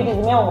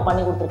ஃபெசிலிட்டிஸுமே அவங்க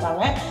பண்ணி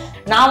கொடுத்துருக்காங்க.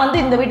 நான் வந்து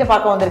இந்த வீட்டை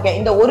பார்க்க வந்திருக்கேன்.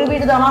 இந்த ஒரு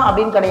வீடு தானா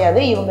அப்படின்னு கிடையாது,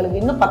 இவங்களுக்கு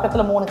இன்னும்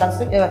பக்கத்துல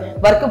 3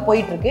 ஒர்க்கு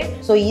போயிட்டு இருக்கு.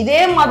 ஸோ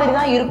இதே மாதிரி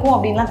தான் இருக்கும்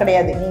அப்படின்லாம்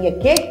கிடையாது. நீங்க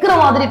கேட்குற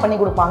மாதிரி பண்ணி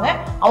கொடுப்பாங்க.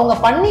 அவங்க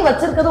பண்ணி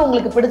வச்சிருக்கிறது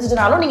உங்களுக்கு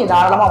பிடிச்சிச்சுனாலும் நீங்க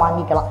தாராளமா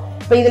வாங்கிக்கலாம்.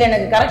 இப்போ இதுல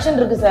எனக்கு கரெக்ஷன்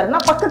இருக்கு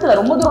சார்னா பக்கத்துல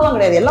ரொம்ப தூரம்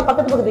கிடையாது, எல்லாம்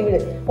பக்கத்து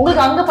வீடு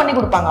உங்களுக்கு அங்க பண்ணி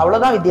கொடுப்பாங்க.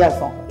 அவ்வளவுதான்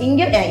வித்தியாசம்.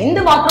 இங்க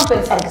இந்த பாத்ரூம்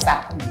பெருசா இருக்கு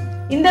சார்.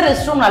 இந்த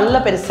ரெஸ்ட் ரூம் நல்ல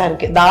பெருசா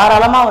இருக்கு.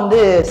 தாராளமா வந்து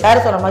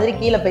சார் சொன்ன மாதிரி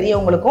கீழே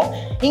பெரியவங்களுக்கும்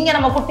இங்க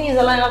நம்ம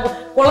குட்டீஸ் எல்லாம்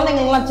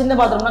குழந்தைங்க எல்லாம் சின்ன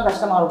பாத்ரூம்னா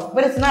கஷ்டமா இருக்கும்.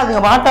 பெருசுனா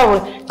அதுங்க வாட்டா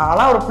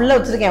நான்லாம் ஒரு பிள்ளை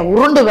வச்சிருக்கேன்,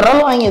 உருண்டு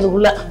விரலும் வாங்கி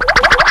இதுக்குள்ள.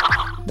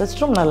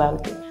 ரெஸ்ட் ரூம் நல்லா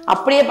இருக்கு.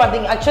 அப்படியே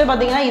பாத்தீங்க ஆக்சுவலி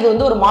பாத்தீங்கன்னா இது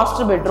வந்து ஒரு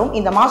மாஸ்டர் பெட்ரூம்.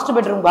 இந்த மாஸ்டர்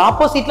பெட்ரூம்க்கு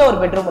ஆப்போசிட்ல ஒரு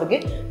பெட்ரூம் இருக்கு,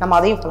 நம்ம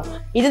அதையும் போலாம்.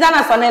 இதுதான்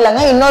நான் சொன்னேன்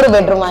இல்லைங்க இன்னொரு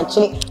பெட்ரூம்.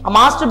 ஆக்சுவலி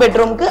மாஸ்டர்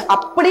பெட்ரூம்க்கு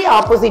அப்படியே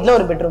ஆப்போசிட்ல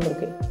ஒரு பெட்ரூம்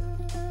இருக்கு.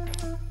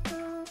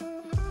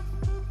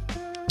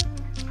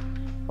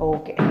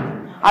 ஓகே,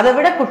 அதை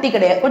விட குட்டி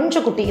கிடையாது,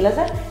 கொஞ்சம் குட்டி இல்ல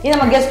சார். இது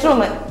நம்ம guest room.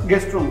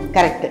 Guest room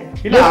correct.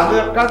 இல்ல அது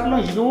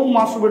காட்டிலும் இதுவும்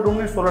மாஸ்டர்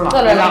பெட்ரூம்னே சொல்லலாம்.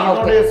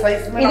 இதோட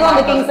சைஸ்மே இது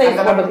அந்த கிங் சைஸ்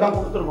போட்டு தான்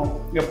கொடுத்திருக்கோம்.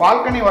 இங்க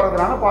பால்கனி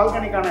வரதுனால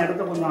பால்கனிக்கான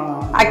இடத்தை கொஞ்சம்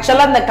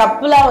ஆக்சுவலா இந்த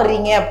கப்பலா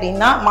வர்றீங்க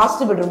அப்படின்னா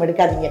மாஸ்டர் பெட்ரூம்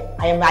எடுக்காதீங்க.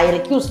 ஐ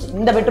ரெக்யூஸ்ட்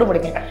இந்த பெட்ரூம்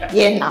எடுங்க.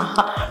 ஏன்னா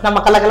நம்ம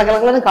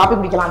கலன்னு காப்பி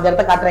குடிக்கலாம். அந்த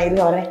இடத்த காட்டுறேன்,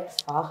 இருங்க வரேன்.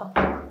 ஆஹா,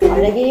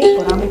 அழகே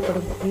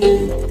பொறாமைப்படும்.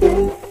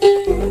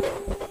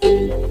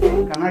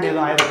 கண்ணாடி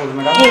எதுவும் ஆயிட போகுது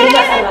மேடம்.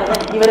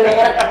 இவர்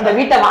வேற இந்த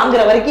வீட்டை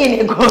வாங்குற வரைக்கும்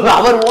எனக்கு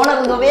அவர்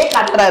ஓனருங்கவே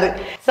காட்டுறாரு.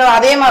 ஸோ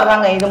அதே மாதிரி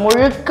தாங்க இது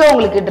முழுக்க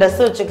உங்களுக்கு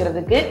ட்ரெஸ்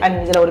வச்சுக்கிறதுக்கு. அண்ட்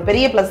இதுல ஒரு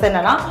பெரிய பிளஸ்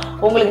என்னன்னா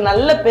உங்களுக்கு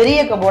நல்ல பெரிய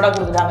கபோர்டா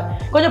கொடுத்துட்டாங்க.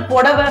 கொஞ்சம்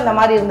புடவை அந்த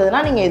மாதிரி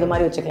இருந்ததுன்னா நீங்க இது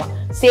மாதிரி வச்சுக்கலாம்.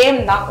 சேம்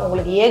தான்,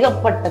 உங்களுக்கு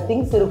ஏகப்பட்ட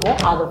திங்ஸ் இருக்கும்,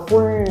 அதை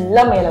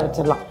ஃபுல்லா மேல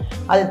வச்சிடலாம்.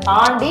 அதை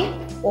தாண்டி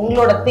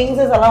உங்களோட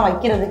திங்ஸஸ் எல்லாம்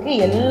வைக்கிறதுக்கு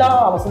எல்லா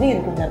வசதியும்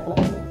இருக்கு இந்த இடத்துல.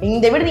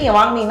 இந்த வீடு நீங்க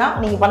வாங்கினீங்கன்னா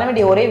நீங்க பண்ண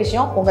வேண்டிய ஒரே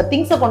விஷயம் உங்க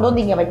திங்ஸை கொண்டு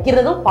வந்து இங்க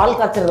வைக்கிறதும் பால்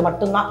காய்ச்சறது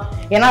மட்டும்தான்.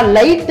 ஏன்னா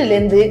லைட்ல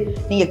இருந்து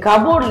நீங்க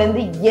கபோர்ட்ல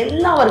இருந்து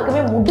எல்லா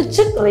வரைக்குமே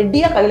முடிச்சு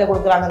ரெடியா கையில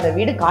கொடுக்குறாங்க. இந்த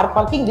வீடு கார்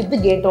பார்க்கிங் வித்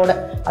கேட்டோட,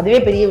 அதுவே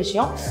பெரிய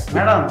விஷயம்.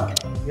 மேடம்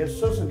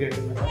எஸ்எஸ் கேட்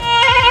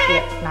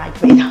நான்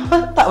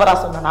இப்ப தவறா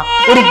சொன்னா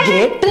ஒரு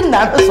கேட்டுன்னு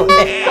நான்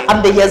சொன்னேன்.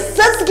 அந்த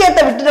எஸ்எஸ்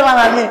கேட்டை விட்டுட்டு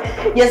நானு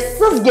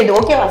எஸ்எஸ் கேட்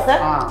ஓகேவா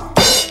சார்?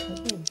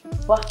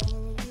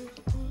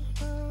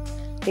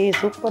 ஏய்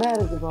சூப்பரா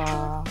இருக்குப்பா.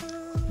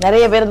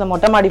 நிறைய பேர் இந்த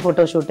மொட்டை மாடி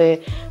photo shoot,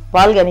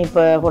 balcony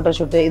photo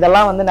shoot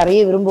இதெல்லாம் வந்து நிறைய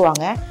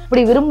விரும்புவாங்க.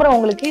 இப்படி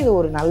விரும்புகிறவங்களுக்கு இது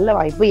ஒரு நல்ல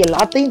வாய்ப்பு.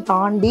 எல்லாத்தையும்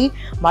தாண்டி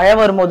மழை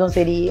வரும்போதும்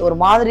சரி, ஒரு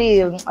மாதிரி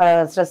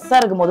ஸ்ட்ரெஸ்ஸாக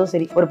இருக்கும் போதும்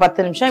சரி, ஒரு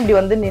 10 நிமிஷம் இப்படி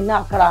வந்து நின்று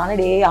அக்கறை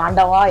ஆனடே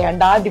ஆண்டவா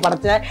ஏண்டா இப்படி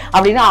படைச்சேன்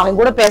அப்படின்னு அவங்க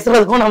கூட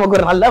பேசுறதுக்கும் நமக்கு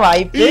ஒரு நல்ல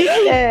வாய்ப்பு.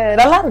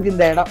 நல்லா இருக்கு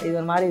இந்த இடம்,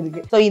 இது மாதிரி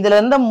இருக்கு. ஸோ இதுல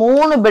இருந்த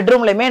 3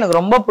 பெட்ரூம்லையுமே எனக்கு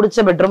ரொம்ப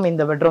பிடிச்ச பெட்ரூம்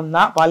இந்த பெட்ரூம்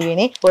தான்.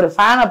 பால்கனி ஒரு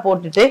ஃபேனை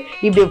போட்டுட்டு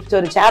இப்படி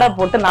ஒரு சேரை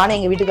போட்டு நானும்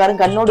எங்க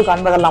வீட்டுக்காரரும் கண்ணோடு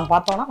காண்பதெல்லாம்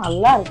பார்த்தோம்னா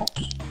நல்லா இருக்கும்.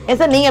 ஏன்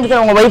சார் நீங்க எப்படி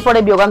சார் உங்க ஒய்ஃபோட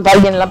இப்படி உட்காந்து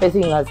பால்கனி எல்லாம்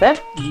பேசுவீங்களா சார்?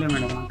 இல்ல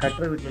மேடம், நான்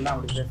கட்டுற வீட்டுல எல்லாம்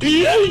அப்படி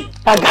பேசுறேன்.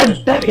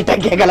 கட்ட வீட்டை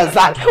கேட்கல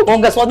சார்,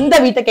 உங்க சொந்த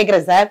வீட்டை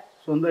கேட்கிறேன் சார்.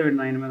 சொந்த வீடு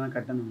நான் இனிமே தான்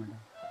கட்டணும்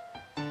மேடம்.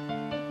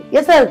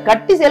 ஏன் சார்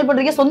கட்டி சேல்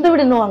பண்றீங்க, சொந்த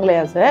வீடுன்னு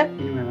வாங்கலையா சார்?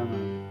 இனிமே தான்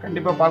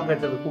கண்டிப்பா பால்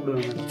காய்ச்சது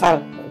கூப்பிடுவேன்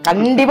சார்.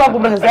 கண்டிப்பா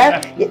கூப்பிடுங்க சார்.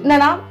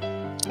 என்னன்னா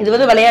இது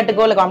வந்து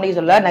விளையாட்டுக்கோ இல்ல காமெடிக்கு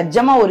சொல்ல,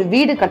 நிஜமா ஒரு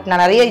வீடு கட்டின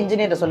நிறைய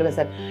இன்ஜினியர் சொல்லுவேன்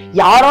சார்.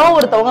 யாரோ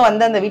ஒருத்தவங்க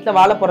வந்து அந்த வீட்டுல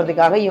வாழ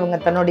போறதுக்காக இவங்க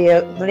தன்னுடைய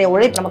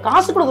உழைப்பு, நம்ம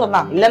காசு கொடுக்குறோம்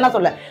தான் இல்லைன்னா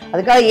சொல்ல,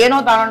 அதுக்காக ஏனோ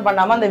தானோன்னு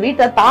பண்ணாம அந்த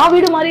வீட்டை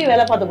வீடு மாதிரி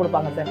வேலை பார்த்து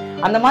கொடுப்பாங்க சார்.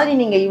 அந்த மாதிரி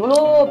நீங்க இவ்வளோ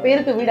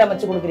பேருக்கு வீடு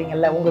அமைச்சு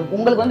கொடுக்குறீங்கல்ல,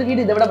 உங்களுக்கு வந்து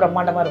வீடு இதை விட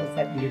பிரம்மாண்டமா இருக்கும்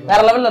சார். வேற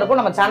லெவல்ல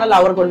இருக்கும். நம்ம சேனல்ல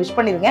அவருக்கு ஒரு விஷ்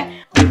பண்ணிருங்க.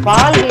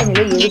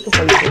 பால்கனில எதுக்கு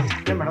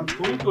போயிட்டு மேடம்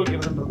துணி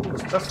துவைக்கிறதுன்றது ஒரு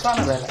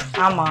ஸ்ட்ரெஸ்ஸான வேலை.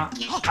 ஆமா,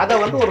 அதை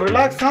வந்து ஒரு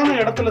ரிலாக்ஸான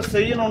இடத்துல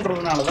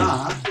செய்யணுன்றதுனாலதான்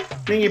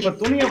நீங்க இப்ப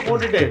துணியை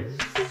போட்டுட்டு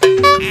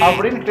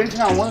அப்படின்னு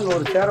டென்ஷன் ஆகும்போது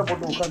ஒரு சேரை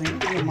போட்டு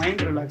உட்காந்து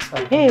மைண்ட் ரிலாக்ஸ்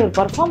ஆகும். ஏய் ஒரு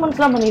பர்ஃபார்மன்ஸ்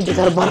எல்லாம் பண்ணிட்டு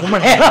இருக்காரு பாரு,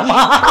 மணி நேரமா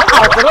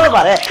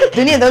பாரு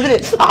துணியை தவிர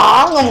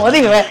ஆகும் போது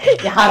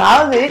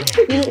யாராவது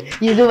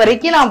இது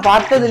வரைக்கும் நான்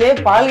பார்த்ததுலேயே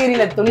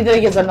பால்கனியில துணி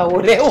துவைக்க சொன்ன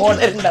ஒரே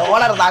ஓனர் இந்த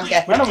ஓனர்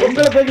தாங்க. மேடம்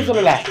உங்களை பேசி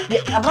சொல்லல,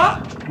 அப்புறம்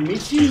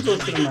மிஷின்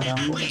துவைக்கிறேன்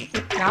மேடம்.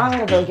 நான்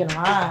வேற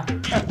துவைக்கணுமா?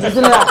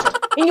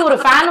 இங்க ஒரு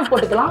ஃபேன்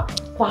போட்டுக்கலாம்.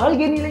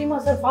 பால்கனிலையுமா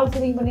சார் ஃபால்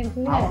சீலிங்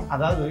பண்ணிருக்கீங்க?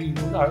 அதாவது இது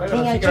வந்து அழகா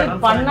நீங்க ஆக்சுவலி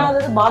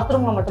பண்ணாதது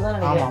பாத்ரூம்ல மட்டும் தான்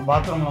நினைக்கிறேன். ஆமா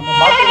பாத்ரூம்ல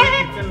பாத்ரூம்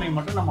கிச்சன்ல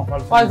மட்டும் நம்ம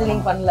ஃபால்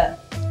சீலிங் பண்ணல,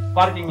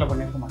 பார்க்கிங்ல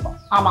பண்ணிருக்க மாட்டோம்.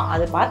 ஆமா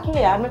அது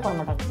பார்க்கிங்ல யாருமே பண்ண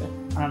மாட்டாங்க சார்.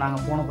 ஆனா நாங்க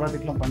போன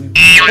ப்ராஜெக்ட்லாம்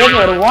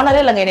பண்ணிருக்கோம். ஒரு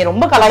ஓனரே இல்லைங்க, என்னை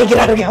ரொம்ப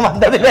கலாய்க்கிறாருங்க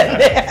வந்ததுல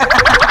இருந்து.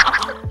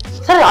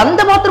 சார்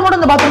அந்த பாத்ரூமோட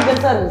இந்த பாத்ரூம்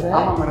பெருசா இருக்கு சார்.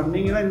 ஆமா மேடம்,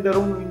 நீங்க தான் இந்த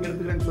ரூம் நீங்க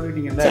எடுத்துக்கிறேன்னு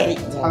சொல்லிட்டீங்கல்ல,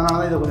 அதனால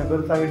தான் இதை கொஞ்சம்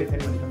பெருசாவே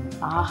டிசைன் பண்ணிட்டோம்.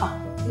 ஆஹா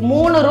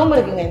 3 ரூம்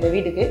இருக்குங்க இந்த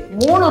வீட்டுக்கு.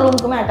 3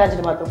 ரூமுக்குமே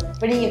அட்டாச்சு பாத்ரூம்.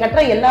 இப்போ நீங்க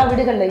கட்டுற எல்லா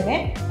வீடுகள்லயுமே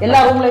எல்லா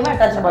ரூம்லயுமே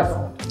அட்டாச்சு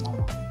பாத்ரூம்.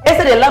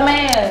 சார் எல்லாமே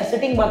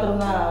சிட்டிங்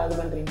பாத்ரூம் தான் இது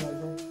பண்றீங்க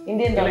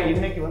இந்தியன் இல்ல.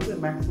 இன்னைக்கு வந்து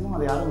மேக்ஸிமம்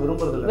அதை யாரும்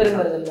விரும்புறது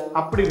இல்ல.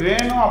 அப்படி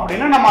வேணும்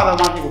அப்படின்னா நம்ம அதை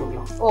மாத்தி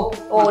கொடுக்கலாம்.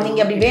 ஓ நீங்க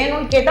அப்படி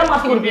வேணும்னு கேட்டா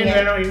மாத்தி கொடுப்பீங்க.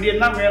 வேணும்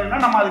இந்தியன் தான் வேணும்னா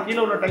நம்ம அது கீழ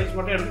உள்ள டைல்ஸ்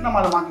மட்டும் எடுத்து நம்ம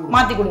அதை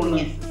மாத்தி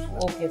கொடுப்போம்.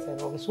 Okay sir,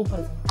 okay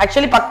super sir.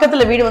 Actually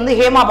பக்கத்துல வீடு வந்து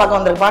ஹேமா பார்க்க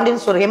வந்திருக்கு,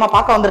 பாண்டியன் ஸ்டோர் ஹேமா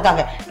பார்க்க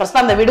வந்திருக்காங்க.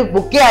 ஃபர்ஸ்ட் அந்த வீடு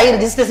புக்கே ஆகி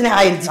ரெஜிஸ்ட்ரேஷனே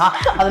ஆயிருச்சா.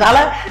 அதனால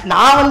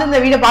நான் வந்து இந்த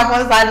வீடை பார்க்க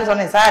வந்து சார்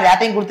சொன்னேன், சார்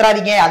யார்ட்டையும்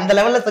கொடுத்துறாதீங்க அந்த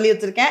லெவல்ல சொல்லி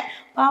வச்சிருக்கேன்.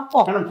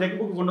 பாப்போம். மேடம் செக்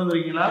புக் கொண்டு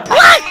வந்திருக்கீங்களா?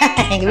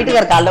 எங்க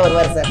வீட்டுக்காரர் காலைல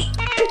வருவார் சார்.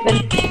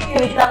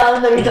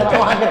 இந்த வீட்டை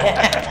நான் வாங்குறேன்.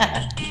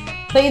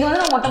 இது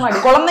வந்து மொட்டை மாடி.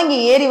 குழந்தைங்க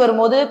ஏறி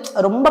வரும்போது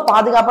ரொம்ப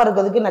பாதுகாப்பா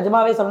இருக்கிறதுக்கு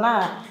நிஜமாவே சொன்னா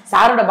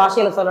சாரோட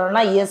பாஷையில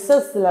சொல்லணும்னா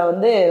எஸ்எஸ்ல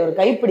வந்து ஒரு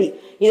கைப்பிடி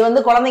இது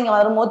வந்து குழந்தைங்க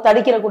வரும்போது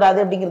தடிக்கிற கூடாது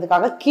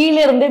அப்படிங்கிறதுக்காக கீழே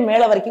இருந்தே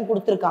மேல வரைக்கும்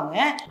கொடுத்துருக்காங்க.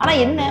 ஆனா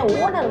என்ன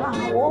ஓனர் தான்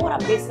ஓவரா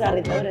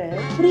பேசுறாரே தவிர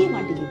புரிய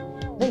மாட்டேங்குது.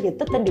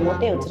 எத்த தண்டி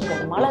ஓட்டையை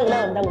வச்சிருக்காரு, மழைகளை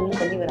வந்தா உள்ள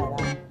தண்ணி வராதா?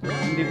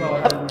 கண்டிப்பா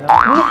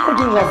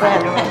வராதுங்களா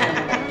சார்?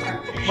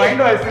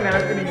 மைண்ட் வாய்ஸ்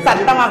எனக்கு நீங்க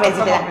சத்தமா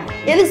பேசிட்டேன்.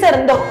 எதுக்கு சார்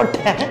இந்த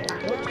ஓட்டை?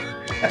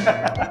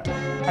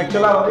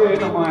 ஆக்சுவலா வந்து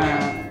நம்ம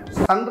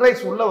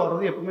சன்ரைஸ் உள்ள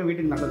வர்றது எப்பவுமே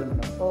வீட்டுக்கு நல்லது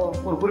மேடம்.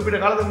 ஒரு குறிப்பிட்ட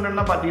காலத்துக்கு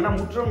முன்னாடி பாத்தீங்கன்னா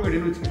முற்றம்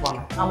வீடுன்னு வச்சிருப்பாங்க.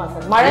 ஆமா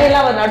சார்,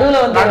 மழையெல்லாம்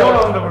நடுவுல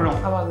வந்து விழும்.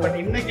 பட்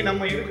இன்னைக்கு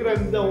நம்ம இருக்கிற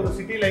இந்த ஒரு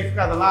சிட்டி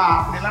லைஃப்க்கு அதெல்லாம்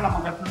அப்படியெல்லாம்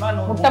நம்ம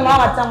கட்டணும்னா முட்டமா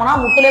வச்சோம்னா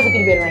முட்டிலே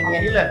குத்திட்டு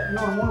போயிருவாங்க. இல்ல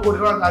இன்னொரு 3 கோடி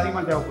ரூபாய்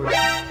அதிகமா தேவைப்படும்.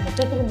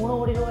 முட்டத்துக்கு 3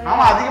 கோடி ரூபாய்?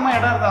 ஆமா, அதிகமா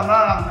இடம் இருந்தா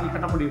நம்ம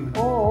கட்ட முடியும்.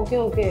 Okay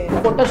okay.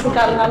 போட்டோ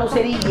ஷூட்டா இருந்தாலும்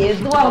சரி,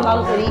 எதுவா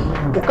இருந்தாலும் சரி,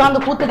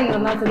 உட்காந்து கூத்தடிக்க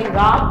இருந்தாலும் சரி,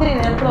 ராத்திரி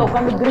நேரத்துல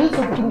உட்காந்து கிரில்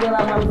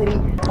சுத்திக்கிறதா இருந்தாலும் சரி,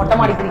 மொட்டை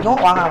மாடி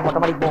பிடிக்கும். வாங்க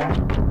மொட்டை மாடிக்கு போவோம்.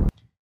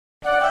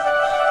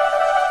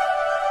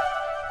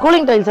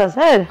 Cooling டைல்ஸா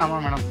sir? ஆமா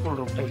மேடம், கூல்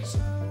ரூம் டைல்ஸ்.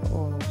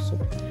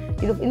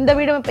 இது இந்த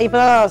வீடு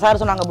இப்பதான் சார்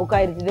சொன்னாங்க புக்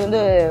ஆயிடுச்சு. இது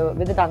வந்து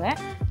வித்துட்டாங்க.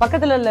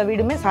 பக்கத்துல உள்ள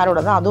வீடுமே சாரோட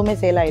தான், அதுவுமே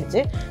சேல்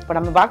ஆயிடுச்சு. இப்போ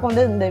நம்ம பார்க்க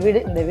வந்து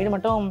இந்த வீடு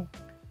மட்டும்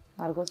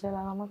யாருக்கும் சேல்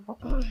ஆகாம இருக்கும்.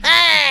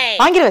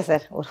 வாங்கிடுவேன்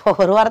சார்,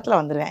 ஒரு வாரத்துல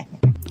வந்துருவேன்.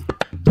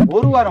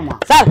 ஒரு வாரமா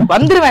சார்?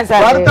 வந்துருவேன்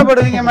சார்.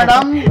 வருத்தப்படுவீங்க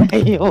மேடம்.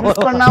 ஐயோ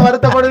பண்ணா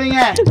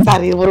வருத்தப்படுவீங்க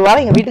சார். ஒரு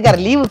வாரம் எங்க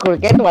வீட்டுக்காரர் லீவு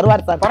கேட்டு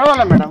வருவார் சார்.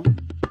 பரவாயில்ல மேடம்,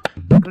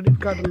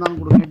 கிரெடிட் கார்டு இருந்தாலும்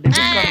கொடுங்க,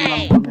 டெபிட் கார்டு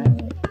இருந்தாலும் கொடுங்க,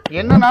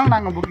 என்னன்னாலும்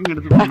நாங்க புக்கிங்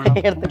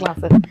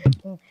எடுத்துக்கலாம் சார்.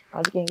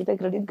 அதுக்கு என்கிட்ட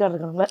கிரெடிட் கார்டு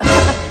இருக்கணும்ல.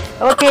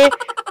 ஓகே.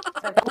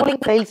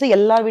 கூலிங் டைல்ஸ்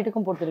எல்லா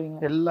வீட்டுக்கும் போட்டுருவீங்க?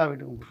 எல்லா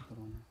வீட்டுக்கும் போட்டுருவாங்க.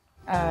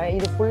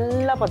 இது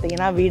ஃபுல்லா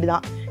பாத்தீங்கன்னா வீடு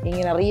தான்.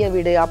 இங்க நிறைய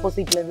வீடு,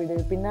 ஆப்போசிட்ல வீடு,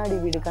 பின்னாடி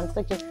வீடு,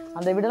 கன்ஸ்ட்ரக்ஷன்,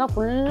 அந்த வீடுலாம்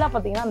ஃபுல்லா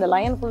பாத்தீங்கன்னா அந்த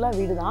லைன் ஃபுல்லா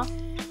வீடு தான்.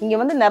 இங்க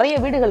வந்து நிறைய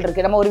வீடுகள்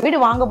இருக்கு. நம்ம ஒரு வீடு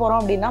வாங்க போறோம்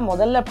அப்படின்னா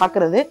முதல்ல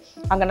பாக்குறது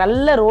அங்க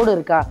நல்ல ரோடு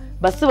இருக்கா,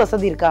 பஸ்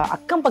வசதி இருக்கா,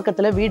 அக்கம்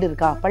பக்கத்துல வீடு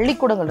இருக்கா,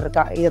 பள்ளிக்கூடங்கள்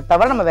இருக்கா. இதை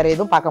தவிர நம்ம வேற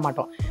எதுவும் பார்க்க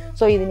மாட்டோம்.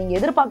 ஸோ இது நீங்க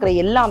எதிர்பார்க்குற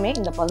எல்லாமே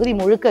இந்த பகுதி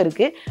முழுக்க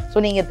இருக்கு. ஸோ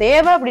நீங்க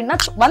தேவை அப்படின்னா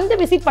வந்து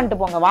விசிட்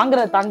பண்ணிட்டு போங்க,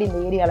 வாங்குறத தாண்டி இந்த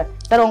ஏரியால.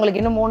 சார்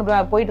உங்களுக்கு இன்னும்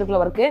 3 போயிட்டு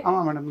இருக்குல்ல ஒர்க்கு? ஆமா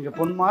மேடம், இங்க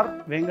பொன்மார்,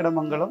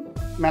 வேங்கடமங்கலம்,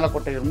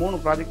 மேலக்கோட்டை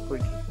 3 ப்ராஜெக்ட்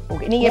போயிட்டு.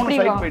 ஓகே, நீங்க எப்படி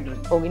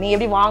ஓகே நீங்க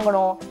எப்படி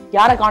வாங்கணும்,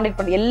 யாரை கான்டாக்ட்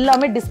பண்ணி,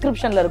 எல்லாமே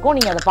டிஸ்கிரிப்ஷன்ல இருக்கும்.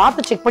 நீங்க அதை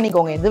பார்த்து செக்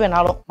பண்ணிக்கோங்க, எது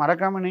வேணாலும்.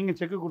 மறக்காம நீங்க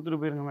செக் கொடுத்துட்டு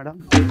போயிருங்க மேடம்.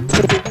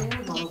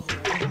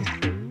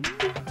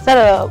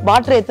 சார்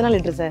வாட்டர் எத்தனை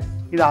லிட்டர் சார்?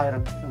 இது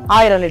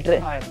 1000 லிட்டர்.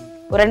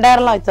 ஒரு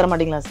 2000 வச்சு தர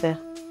மாட்டீங்களா சார்?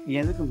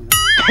 எதுக்கு மேடம்?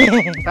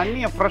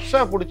 தண்ணியை ஃப்ரெஷ்ஷா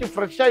குடிச்சு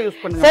ஃப்ரெஷ்ஷா யூஸ்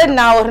பண்ணுங்க சார்.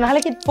 நான் ஒரு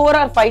நாளைக்கு 4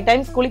 or 5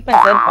 டைம்ஸ் குளிப்பேன்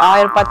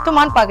சார்.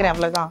 10 பாக்குறேன்,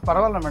 அவ்வளவுதான்.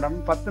 பரவாயில்ல மேடம்,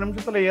 10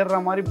 நிமிஷத்துல ஏறுற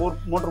மாதிரி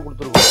மோட்டர்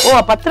கொடுத்துருவோம்.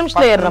 ஓ, 10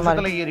 நிமிஷத்துல ஏறுற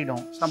மாதிரி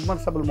ஏறிடும்.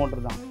 சப்மர்சிபிள்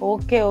மோட்டர் தான்.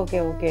 Okay okay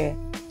okay.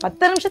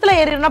 10 நிமிஷத்துல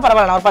ஏறிடுனா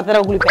பரவாயில்ல, நான் ஒரு 10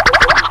 தடவை குளிப்பேன்.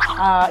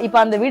 இப்ப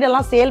அந்த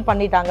வீடெல்லாம் சேல்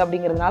பண்ணிட்டாங்க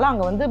அப்படிங்கறதுனால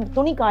அங்க வந்து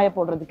துணி காய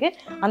போடுறதுக்கு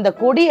அந்த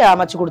கொடி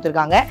அமைச்சு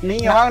கொடுத்துருக்காங்க.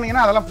 நீங்க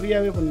வாங்குனீங்கன்னா அதெல்லாம்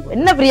ஃப்ரீயாவே பண்ணி.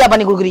 என்ன ஃப்ரீயா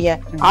பண்ணி கொடுக்குறீங்க?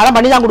 அதெல்லாம்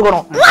பண்ணி தான்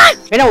கொடுக்கணும்.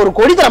 ஏன்னா ஒரு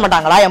கொடி தர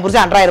மாட்டாங்களா என்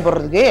புருஷன் 2000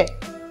 போடுறதுக்கு?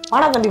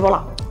 ஆனா தம்பி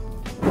போலாம்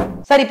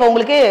சார். இப்போ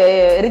உங்களுக்கு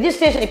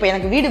ரிஜிஸ்ட்ரேஷன், இப்போ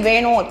எனக்கு வீடு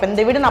வேணும், இப்போ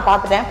இந்த வீடு நான்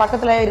பார்த்துட்டேன்,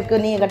 பக்கத்துல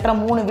இருக்கு, நீங்க கட்டுற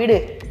 3 வீடு,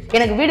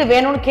 எனக்கு வீடு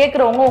வேணும்னு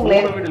கேக்குறவங்க உங்களை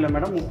வீடு இல்ல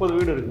மேடம், 30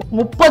 வீடு இருக்கு.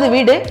 30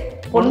 வீடு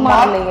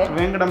பொன்மார்லயே,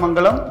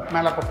 வேங்கடமங்கலம்,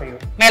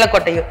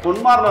 மேலக்கோட்டையூர்.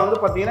 பொன்மார்ல வந்து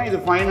பாத்தீங்கன்னா இது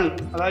ஃபைனல்,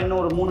 அதாவது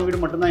இன்னும் ஒரு 3 வீடு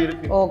மட்டும் தான்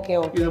இருக்கு. Okay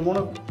okay. இது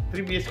 3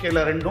 3 BHKல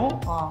 2ம்,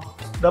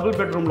 டபுள்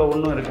பெட்ரூம்ல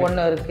 1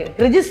 இருக்கு.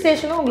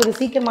 ரெஜிஸ்ட்ரேஷனும் உங்களுக்கு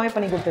சீக்கிரமாவே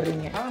பண்ணி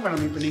கொடுத்துறீங்க.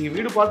 மேடம், இப்போ நீங்க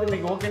வீடு பார்த்து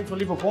இன்னைக்கு ஓகேன்னு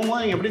சொல்லி இப்போ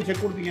போகும்போது நீங்க எப்படி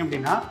செக் கொடுத்தீங்க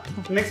அப்படின்னா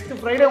நெக்ஸ்ட்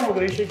ஃப்ரைடே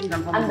உங்களுக்கு ரெஜிஸ்ட்ரேஷன்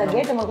கன்ஃபார்ம். அந்த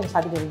கேட் மட்டும்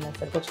சாத்திடுவீங்க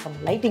சார்?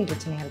 கொஞ்சம் லைட்டிங்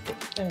பிரச்சனையா இருக்கு.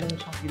 2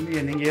 நிமிஷம்.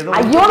 இல்லையே, நீங்க ஏதோ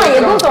ஐயோ நான்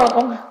எதுவும்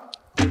சொல்றேன்.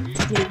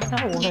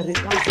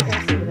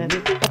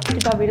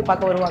 வீடு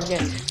பார்க்க வருவாங்க,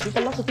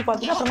 இதெல்லாம் சுத்தி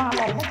பார்த்துட்டு அப்புறமா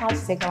நல்லா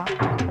காசு சேர்க்கலாம்.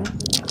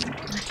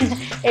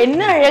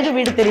 என்ன அழகு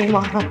வீடு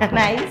தெரியுமா?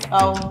 நைஸ்.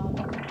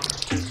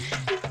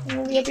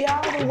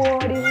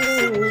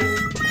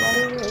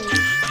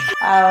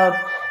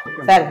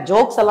 சார்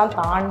ஜோக்ஸ் எல்லாம்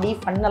தாண்டி,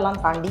 ஃபன்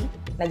எல்லாம் தாண்டி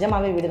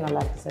நிஜமாவே வீடு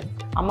நல்லா இருக்கு சார்.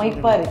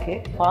 அமைப்பா இருக்கு.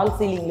 ஃபால்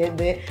சீலிங்ல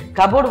இருந்து,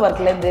 கபோர்ட்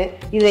ஒர்க்ல இருந்து,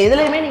 இது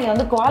எதுலையுமே நீங்க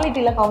வந்து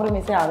குவாலிட்டியில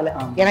காம்ப்ரமைஸே ஆகல.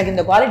 எனக்கு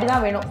இந்த குவாலிட்டி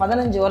தான் வேணும்,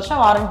 15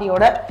 வருஷம்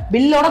வாரண்டியோட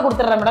பில்லோட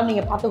கொடுத்துட்றேன் மேடம்,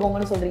 நீங்க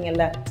பாத்துக்கோங்கன்னு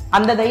சொல்றீங்கல்ல,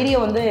 அந்த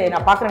தைரியம் வந்து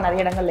நான் பாக்குற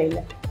நிறைய இடங்கள்ல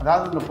இல்ல.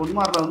 அதாவது இந்த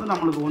பொன்மார்ல வந்து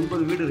நம்மளுக்கு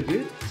 9 வீடு இருக்கு.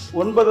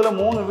 9ல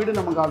 3 வீடு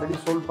நமக்கு ஆல்ரெடி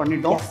சோல்ட்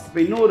பண்ணிட்டோம்.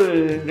 இப்போ இன்னொரு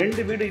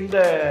 2 வீடு இந்த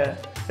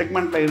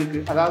செக்மெண்ட்ல இருக்கு.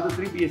 அதாவது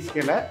 3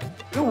 BHKல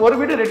ஒரு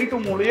வீடு ரெடி டு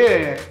மூவ்லயே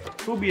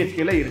 2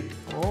 BHKல இருக்கு.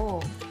 ஓ,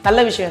 நல்ல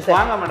விஷயம் சார்.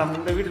 வாங்க மேடம்,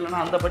 இந்த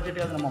வீடுலனா அந்த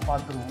பட்ஜெட்டையாவது நம்ம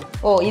பார்த்துருவோம்.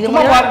 ஓ, இது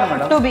பாருங்க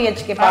மேடம், 2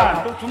 BHK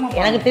பாருங்க.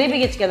 எனக்கு 3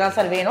 BHK தான்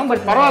சார் வேணும்.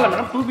 பட் பரவாயில்ல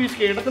மேடம், 2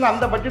 BHK இடத்துல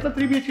அந்த பட்ஜெட்ல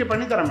 3 BHK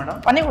பண்ணி தரேன்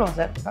மேடம். பண்ணி கொடுங்க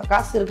சார்,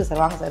 காசு இருக்கு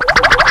சார், வாங்க சார்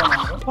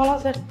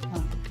போலாம் சார்.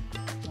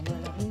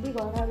 நம்பி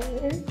வராது.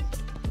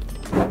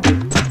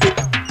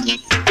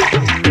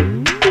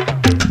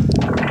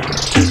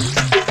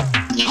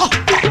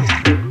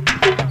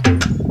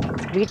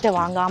 வீட்டை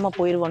வாங்காம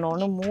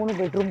போயிருவனோன்னு 3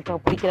 பெட்ரூம்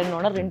பிடிக்கிறேன்னு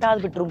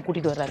 2வது பெட்ரூம்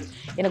கூட்டிட்டு வர்றாரு.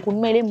 எனக்கு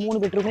உண்மையிலேயே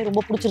 3 பெட்ரூமே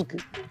ரொம்ப பிடிச்சிருக்கு.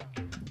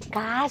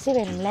 காசு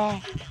வேணும்ல.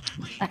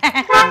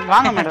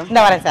 வாங்க மேடம்.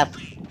 இந்த வரேன் சார்.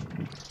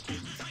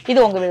 இது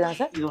உங்க வீடு தான்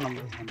சார்? இது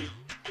நம்ம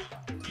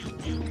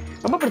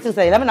ரொம்ப பிடிச்சிருக்கு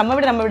சார். எல்லாமே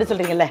நம்ம வீடு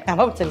சொல்றீங்கல்ல,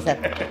 ரொம்ப பிடிச்சிருக்கு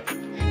சார்.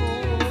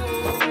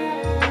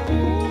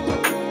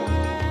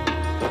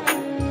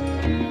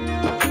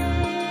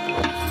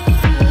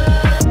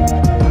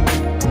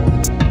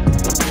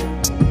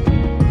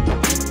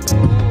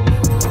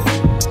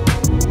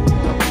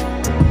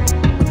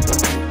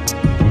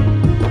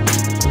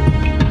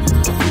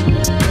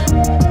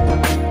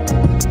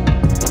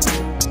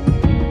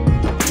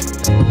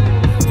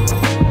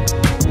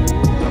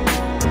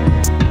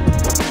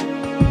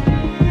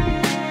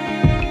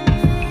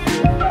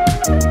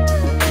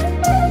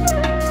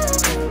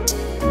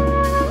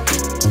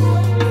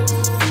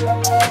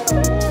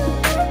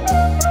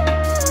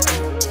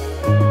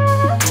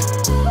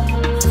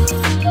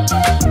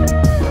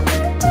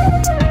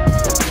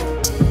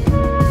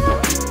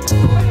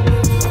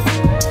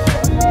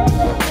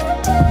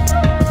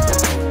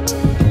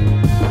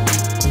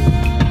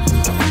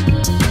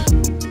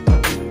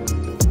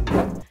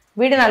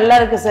 வீடு நல்லா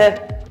இருக்கு சார்.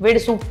 வீடு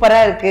சூப்பரா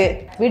இருக்கு.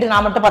 வீடு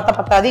நான் மட்டும்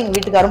பத்தாது, எங்க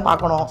வீட்டுக்காரும்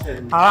பார்க்கணும்.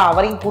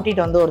 அவரையும்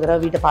கூட்டிட்டு வந்து ஒரு தடவை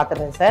வீட்டை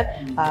பாத்துறேன் சார்.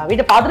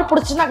 வீட்டை பார்த்துட்டு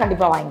பிடிச்சுன்னா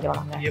கண்டிப்பா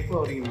வாங்கிக்கிறோம். நாங்க எப்போ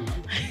வரீங்க?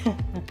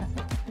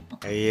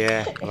 ஐயா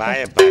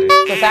வாயப்பாரு.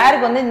 ஸோ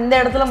சாருக்கு வந்து இந்த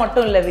இடத்துல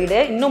மட்டும் இல்லை வீடு,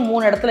 இன்னும்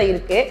 3 இடத்துல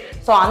இருக்கு.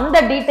 ஸோ அந்த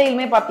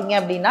டீட்டெயிலுமே பார்த்தீங்க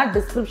அப்படின்னா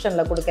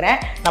டிஸ்கிரிப்ஷனில் கொடுக்குறேன்.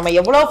 நம்ம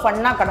எவ்வளோ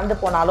ஃபன்னாக கடந்து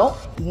போனாலும்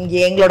இங்கே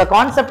எங்களோட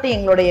கான்செப்ட்,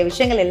 எங்களுடைய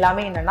விஷயங்கள்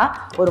எல்லாமே என்னன்னா,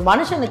 ஒரு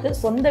மனுஷனுக்கு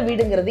சொந்த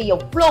வீடுங்கிறது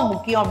எவ்வளோ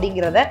முக்கியம்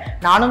அப்படிங்கிறத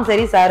நானும்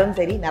சரி சாரும்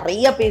சரி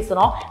நிறைய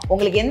பேசுகிறோம்.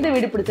 உங்களுக்கு எந்த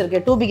வீடு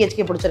பிடிச்சிருக்கு, 2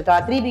 BHK பிடிச்சிருக்கா,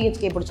 3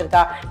 BHK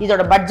பிடிச்சிருக்கா,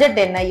 இதோட பட்ஜெட்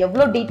என்ன,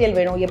 எவ்வளோ டீட்டெயில்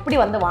வேணும், எப்படி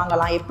வந்து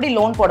வாங்கலாம், எப்படி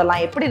லோன்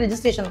போடலாம், எப்படி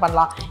ரிஜிஸ்ட்ரேஷன்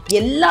பண்ணலாம்,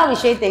 எல்லா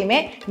விஷயத்தையுமே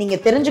நீங்க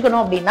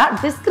தெரிஞ்சுக்கணும் அப்படின்னா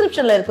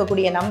டிஸ்கிரிப்ஷன்ல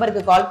இருக்கக்கூடிய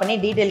நம்பருக்கு கால் பண்ணி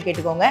டீடைல்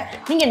கேட்டுக்கோங்க.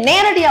 நீங்க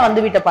நேரடியா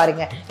வந்து வீட்டை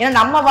பாருங்க. ஏன்னா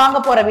நம்ம வாங்க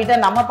போற வீட்டை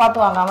நம்ம பார்த்து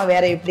வாங்காம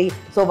வேற எப்படி.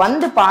 ஸோ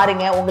வந்து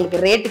பாருங்க, உங்களுக்கு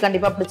ரேட்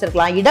கண்டிப்பா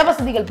பிடிச்சிருக்கலாம்,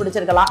 இடவசதிகள்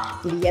பிடிச்சிருக்கலாம்.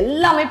 இது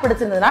எல்லாமே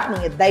பிடிச்சிருந்ததுன்னா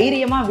நீங்க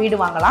தைரியமா வீடு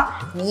வாங்கலாம்.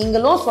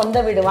 நீங்களும் சொந்த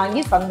வீடு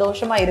வாங்கி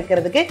சந்தோஷமா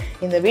இருக்கிறதுக்கு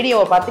இந்த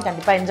வீடியோவை பார்த்து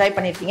கண்டிப்பா என்ஜாய்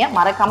பண்ணிருக்கீங்க.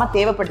 மறக்காம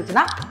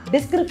தேவைப்பட்டுச்சுன்னா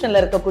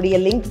டிஸ்கிரிப்ஷன்ல இருக்கக்கூடிய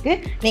லிங்க்கு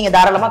நீங்க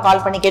தாராளமா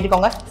கால் பண்ணி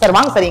கேட்டுக்கோங்க. சார்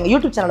வாங்க சார், எங்க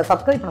யூடியூப் சேனலை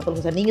சப்ஸ்கிரைப் பண்ண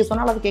சொல்லுங்க சார். நீங்க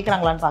சொன்னாலும் அது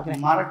கேட்கறாங்களான்னு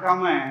பாக்குறேன்.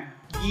 மறக்காம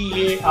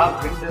EAR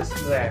Business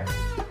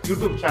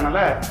யூடியூப்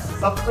சேனலை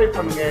சப்ஸ்கிரைப்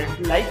பண்ணுங்க,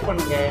 லைக்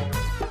பண்ணுங்க.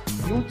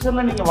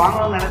 ஃபியூச்சர்ல நீங்க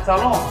வாங்கணும்னு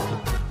நினைச்சாலும்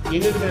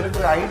எங்ககிட்ட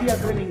இருக்கிற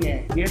ஐடியாக்களை நீங்க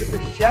எடுத்து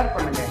ஷேர்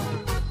பண்ணுங்க.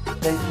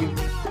 தேங்க்யூ.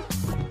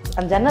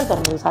 அந்த ஜன்னல்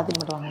திறந்து சாத்தி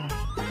மட்டும் வாங்க.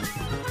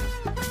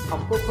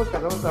 அப்பப்போ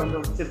கதவு திறந்து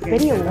வச்சிருக்கேன்.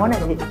 பெரிய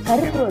ஓனர்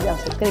கருப்பு ரோஜா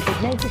சப்ஸ்கிரைப்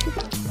பண்ணி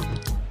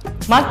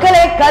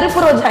மக்களே, கருப்பு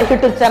ரோஜா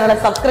யூடியூப் சேனலை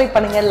சப்ஸ்கிரைப்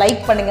பண்ணுங்க,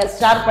 லைக் பண்ணுங்க,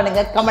 ஷேர்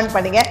பண்ணுங்க, கமெண்ட்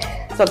பண்ணுங்க.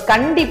 ஸோ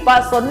கண்டிப்பா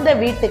சொந்த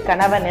வீட்டு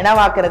கனவை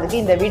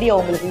நினைவாக்குறதுக்கு இந்த வீடியோ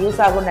உங்களுக்கு யூஸ்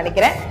ஆகும்னு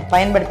நினைக்கிறேன்.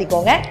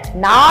 பயன்படுத்திக்கோங்க.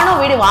 நானும்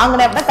வீடு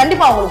வாங்கினேன் அப்படின்னா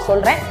கண்டிப்பா உங்களுக்கு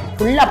சொல்றேன்.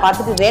 ஃபுல்லா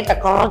பார்த்துட்டு ரேட்டை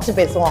குறைச்சு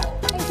பேசுவோம்.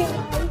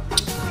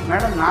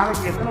 மேடம்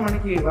நாளைக்கு எத்தனை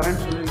மணிக்கு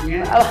வரேன்னு சொல்லுவீங்க?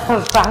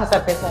 வாங்க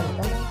சார்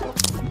பேசுவோம்.